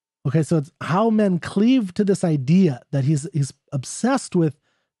 Okay, so it's how men cleave to this idea that he's obsessed with,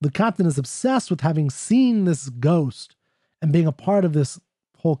 the captain is obsessed with having seen this ghost and being a part of this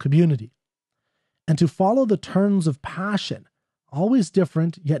whole community. And to follow the turns of passion, always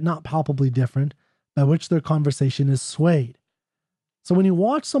different, yet not palpably different, by which their conversation is swayed. So when you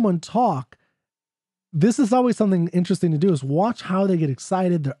watch someone talk, this is always something interesting to do, is watch how they get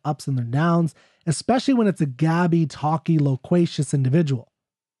excited, their ups and their downs, especially when it's a gabby, talky, loquacious individual.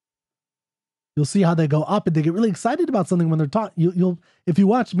 You'll see how they go up and they get really excited about something when they're talking. You'll if you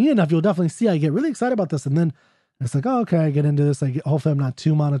watch me enough, you'll definitely see I get really excited about this. And then it's like, oh, okay, I get into this. Hopefully I'm not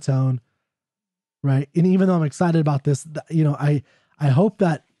too monotone. Right. And even though I'm excited about this, I hope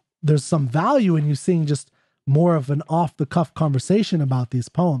that there's some value in you seeing just more of an off the cuff conversation about these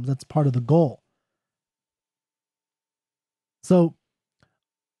poems. That's part of the goal. So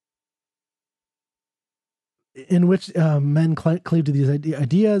in which men cleave to these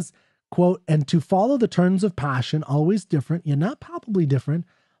ideas, quote, and to follow the turns of passion, always different, yet not palpably different,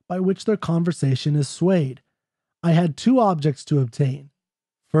 by which their conversation is swayed. I had two objects to obtain.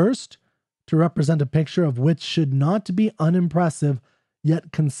 First, to represent a picture of which should not be unimpressive,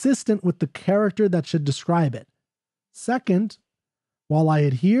 yet consistent with the character that should describe it. Second, while I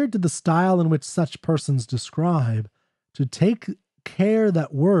adhered to the style in which such persons describe, to take care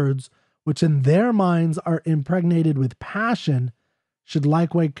that words, which in their minds are impregnated with passion, should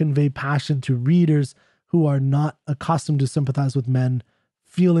likewise convey passion to readers who are not accustomed to sympathize with men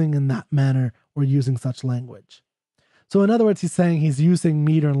feeling in that manner or using such language. So in other words, he's saying he's using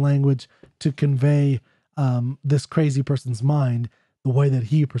meter and language to convey this crazy person's mind the way that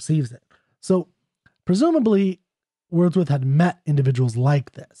he perceives it. So presumably Wordsworth had met individuals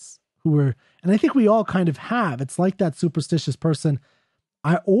like this who were, and I think we all kind of have. It's like that superstitious person.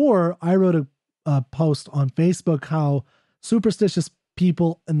 I wrote a post on Facebook how superstitious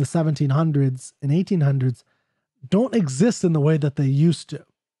people in the 1700s and 1800s don't exist in the way that they used to,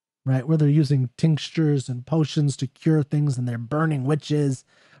 right? Where they're using tinctures and potions to cure things, and they're burning witches,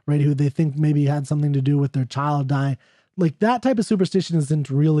 right? Who they think maybe had something to do with their child dying. Like that type of superstition isn't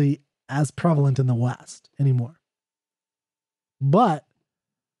really as prevalent in the West anymore. But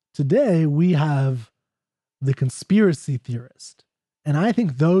today we have the conspiracy theorist. And I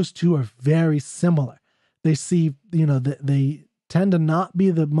think those two are very similar. They see, they tend to not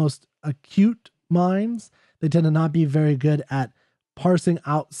be the most acute minds. They tend to not be very good at parsing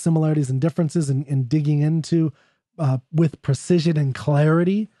out similarities and differences and digging into, with precision and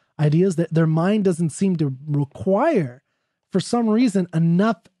clarity, ideas that their mind doesn't seem to require, for some reason,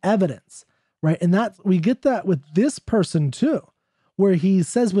 enough evidence, right? And we get that with this person too, where he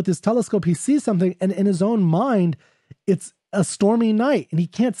says with his telescope, he sees something, and in his own mind, it's a stormy night and he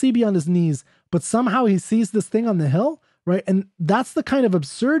can't see beyond his knees, but somehow he sees this thing on the hill, right? And that's the kind of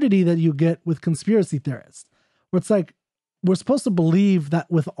absurdity that you get with conspiracy theorists, where it's like, we're supposed to believe that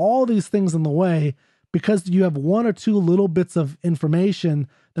with all these things in the way, because you have one or two little bits of information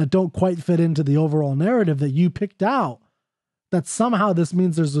that don't quite fit into the overall narrative that you picked out, that somehow this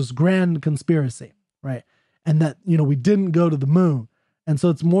means there's this grand conspiracy, right? And that, we didn't go to the moon. And so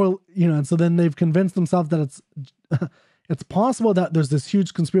it's more, and so then they've convinced themselves that it's possible that there's this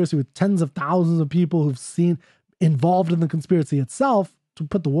huge conspiracy with tens of thousands of people who've seen involved in the conspiracy itself to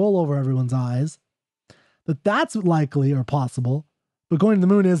put the wool over everyone's eyes, that's likely or possible, but going to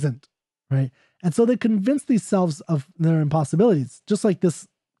the moon isn't, right? And so they convince themselves of their impossibilities, just like this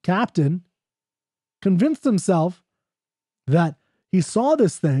captain convinced himself that he saw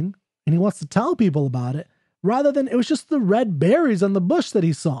this thing and he wants to tell people about it, rather than it was just the red berries on the bush that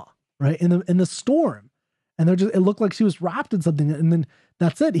he saw, right? In the storm. And it looked like she was wrapped in something. And then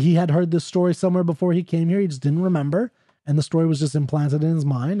that's it. He had heard this story somewhere before he came here. He just didn't remember. And the story was just implanted in his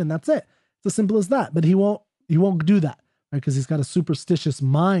mind. And that's it. It's as simple as that. But he won't do that, right? Because he's got a superstitious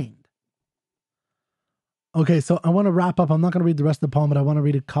mind. Okay, so I want to wrap up. I'm not going to read the rest of the poem, but I want to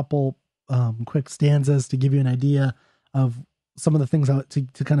read a couple quick stanzas to give you an idea of some of the things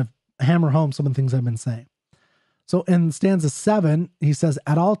to kind of hammer home some of the things I've been saying. So in stanza 7, he says,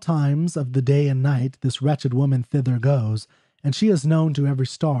 "At all times of the day and night, this wretched woman thither goes, and she is known to every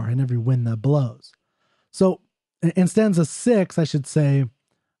star and every wind that blows." So in stanza 6, I should say,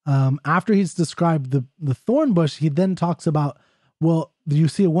 after he's described the thorn bush, he then talks about, well, you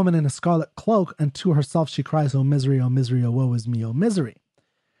see a woman in a scarlet cloak, and to herself she cries, oh, misery, oh, woe is me, oh, misery."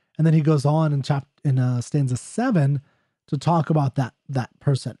 And then he goes on in stanza 7 to talk about that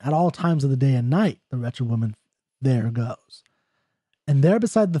person. "At all times of the day and night, the wretched woman there goes. And there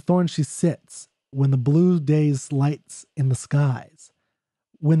beside the thorn she sits, when the blue days lights in the skies,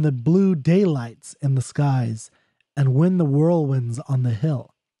 when the blue daylights in the skies, and when the whirlwinds on the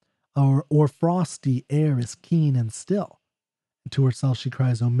hill, or frosty air is keen and still. And to herself she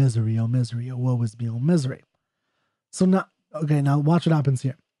cries, oh, misery, oh, woe is me, oh, misery." So now watch what happens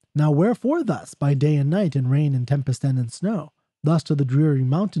here. "Now wherefore thus, by day and night, in rain and tempest and in snow, thus to the dreary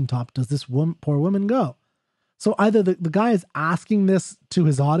mountain top does this poor woman go?" So either the guy is asking this to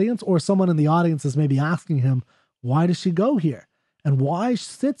his audience, or someone in the audience is maybe asking him, why does she go here? And why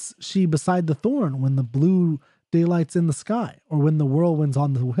sits she beside the thorn when the blue daylight's in the sky, or when the whirlwind's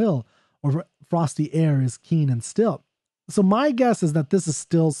on the hill, or frosty air is keen and still? So my guess is that this is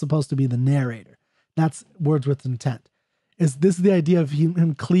still supposed to be the narrator. That's Wordsworth's intent. Is this the idea of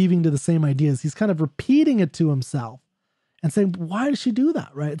him cleaving to the same ideas? He's kind of repeating it to himself and saying, why does she do that,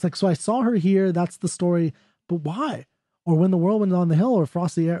 right? It's like, so I saw her here, that's the story, but why? Or when the whirlwind's on the hill, or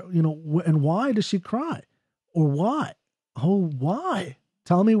frosty air, and why does she cry? Or why? Oh, why?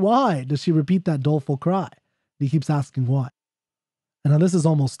 Tell me why does she repeat that doleful cry? He keeps asking why. And now this is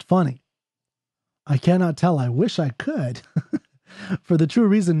almost funny. I cannot tell, I wish I could, for the true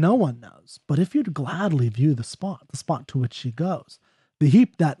reason no one knows. But if you'd gladly view the spot to which she goes, the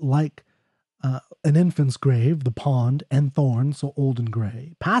heap that like an infant's grave, the pond and thorn so old and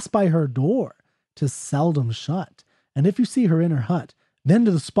gray, pass by her door, 'tis seldom shut. And if you see her in her hut, then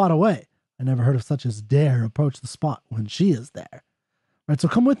to the spot away. I never heard of such as dare approach the spot when she is there. Right, so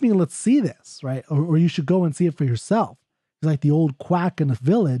come with me and let's see this, right? Or you should go and see it for yourself. He's like the old quack in the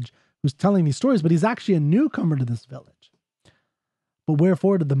village who's telling these stories, but he's actually a newcomer to this village. But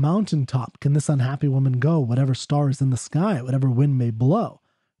wherefore to the mountain top can this unhappy woman go, whatever star is in the sky, whatever wind may blow?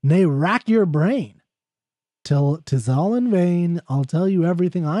 Nay, rack your brain, till 'tis all in vain. I'll tell you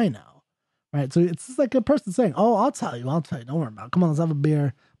everything I know. Right, so it's just like a person saying, oh, I'll tell you, don't worry about it. Come on, let's have a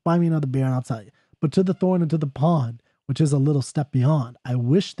beer, buy me another beer, and I'll tell you. But to the thorn and to the pond, which is a little step beyond, I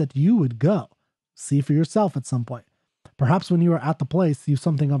wish that you would go, see for yourself at some point. Perhaps when you are at the place, you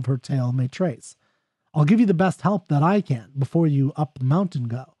something of her tale may trace. I'll give you the best help that I can before you up the mountain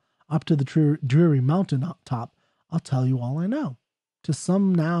go, up to the dreary mountain up top. I'll tell you all I know. 'Tis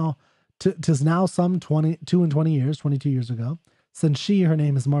now some 22 years ago, since she, her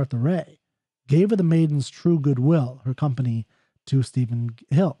name is Martha Ray, gave her the maiden's true goodwill, her company to Stephen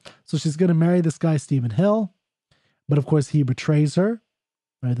Hill. So she's going to marry this guy, Stephen Hill, but of course he betrays her,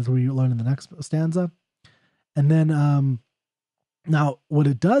 right? That's where you learn in the next stanza. And then, now what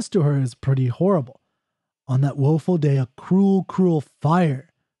it does to her is pretty horrible. On that woeful day, a cruel, cruel fire.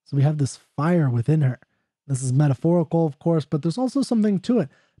 So we have this fire within her. This is metaphorical, of course, but there's also something to it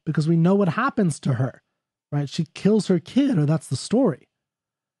because we know what happens to her, right? She kills her kid, or that's the story.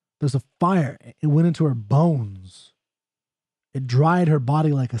 There's a fire. It went into her bones. It dried her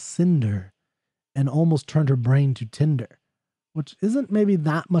body like a cinder and almost turned her brain to tinder, which isn't maybe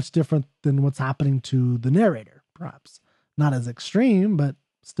that much different than what's happening to the narrator, perhaps. Not as extreme, but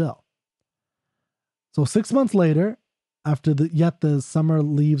still. So 6 months later, after yet the summer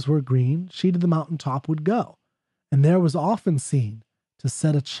leaves were green, she to the mountaintop would go. And there was often seen to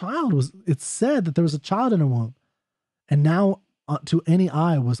set a child it's said that there was a child in her womb. And now to any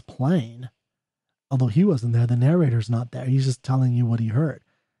eye was plain. Although he wasn't there, the narrator's not there. He's just telling you what he heard.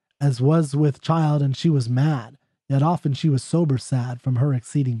 As was with child, and she was mad. Yet often she was sober sad from her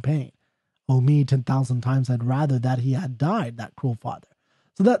exceeding pain. Oh me, 10,000 times I'd rather that he had died, that cruel father.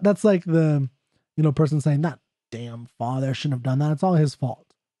 So that's like the, person saying that damn father shouldn't have done that. It's all his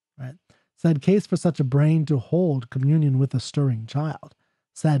fault, right? Sad case for such a brain to hold communion with a stirring child.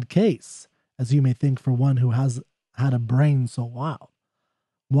 Sad case, as you may think, for one who has had a brain so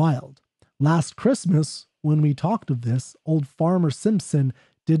wild. Last Christmas, when we talked of this, old Farmer Simpson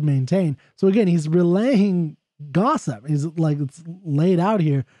did maintain. So again, he's relaying gossip. He's like, it's laid out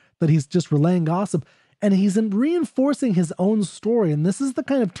here that he's just relaying gossip, and he's reinforcing his own story. And this is the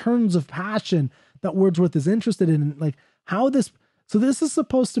kind of turns of passion that Wordsworth is interested in, like how this. So this is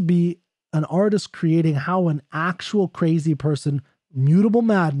supposed to be an artist creating how an actual crazy person, mutable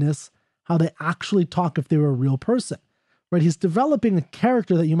madness, how they actually talk if they were a real person, right? He's developing a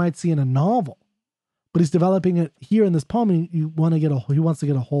character that you might see in a novel, but he's developing it here in this poem. He wants to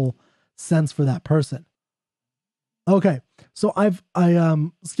get a whole sense for that person. Okay, so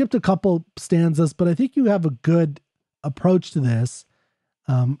I skipped a couple stanzas, but I think you have a good approach to this.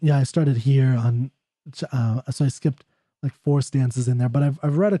 I started here on, so I skipped like 4 stanzas in there, but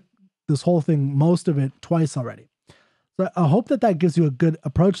I've read this whole thing, most of it, twice already. So I hope that gives you a good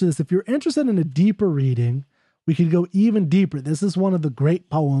approach to this. If you're interested in a deeper reading, we could go even deeper. This is one of the great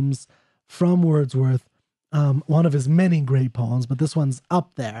poems from Wordsworth, one of his many great poems, but this one's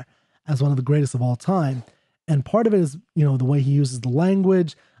up there as one of the greatest of all time. And part of it is, the way he uses the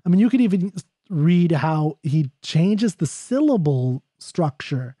language. I mean, you could even read how he changes the syllable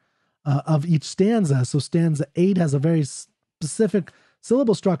structure of each stanza. So stanza 8 has a very specific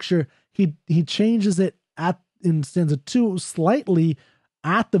syllable structure. He changes it in stanza 2 slightly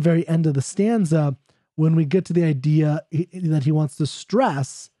at the very end of the stanza when we get to the idea that he wants to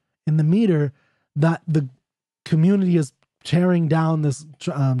stress in the meter that the community is tearing down this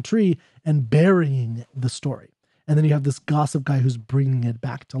tree and burying the story. And then you have this gossip guy who's bringing it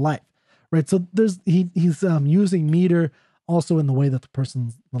back to life, right? So he's using meter also in the way that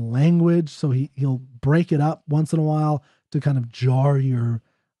the language. So he'll break it up once in a while to kind of jar your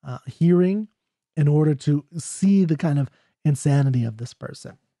hearing in order to see the kind of insanity of this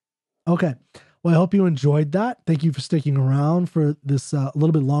person. Okay. Well, I hope you enjoyed that. Thank you for sticking around for this a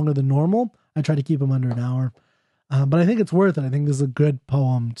little bit longer than normal. I try to keep them under an hour. But I think it's worth it. I think this is a good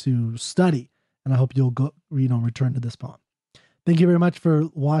poem to study, and I hope you'll go, return to this poem. Thank you very much for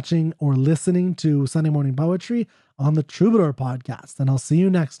watching or listening to Sunday Morning Poetry on the Troubadour podcast, and I'll see you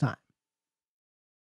next time.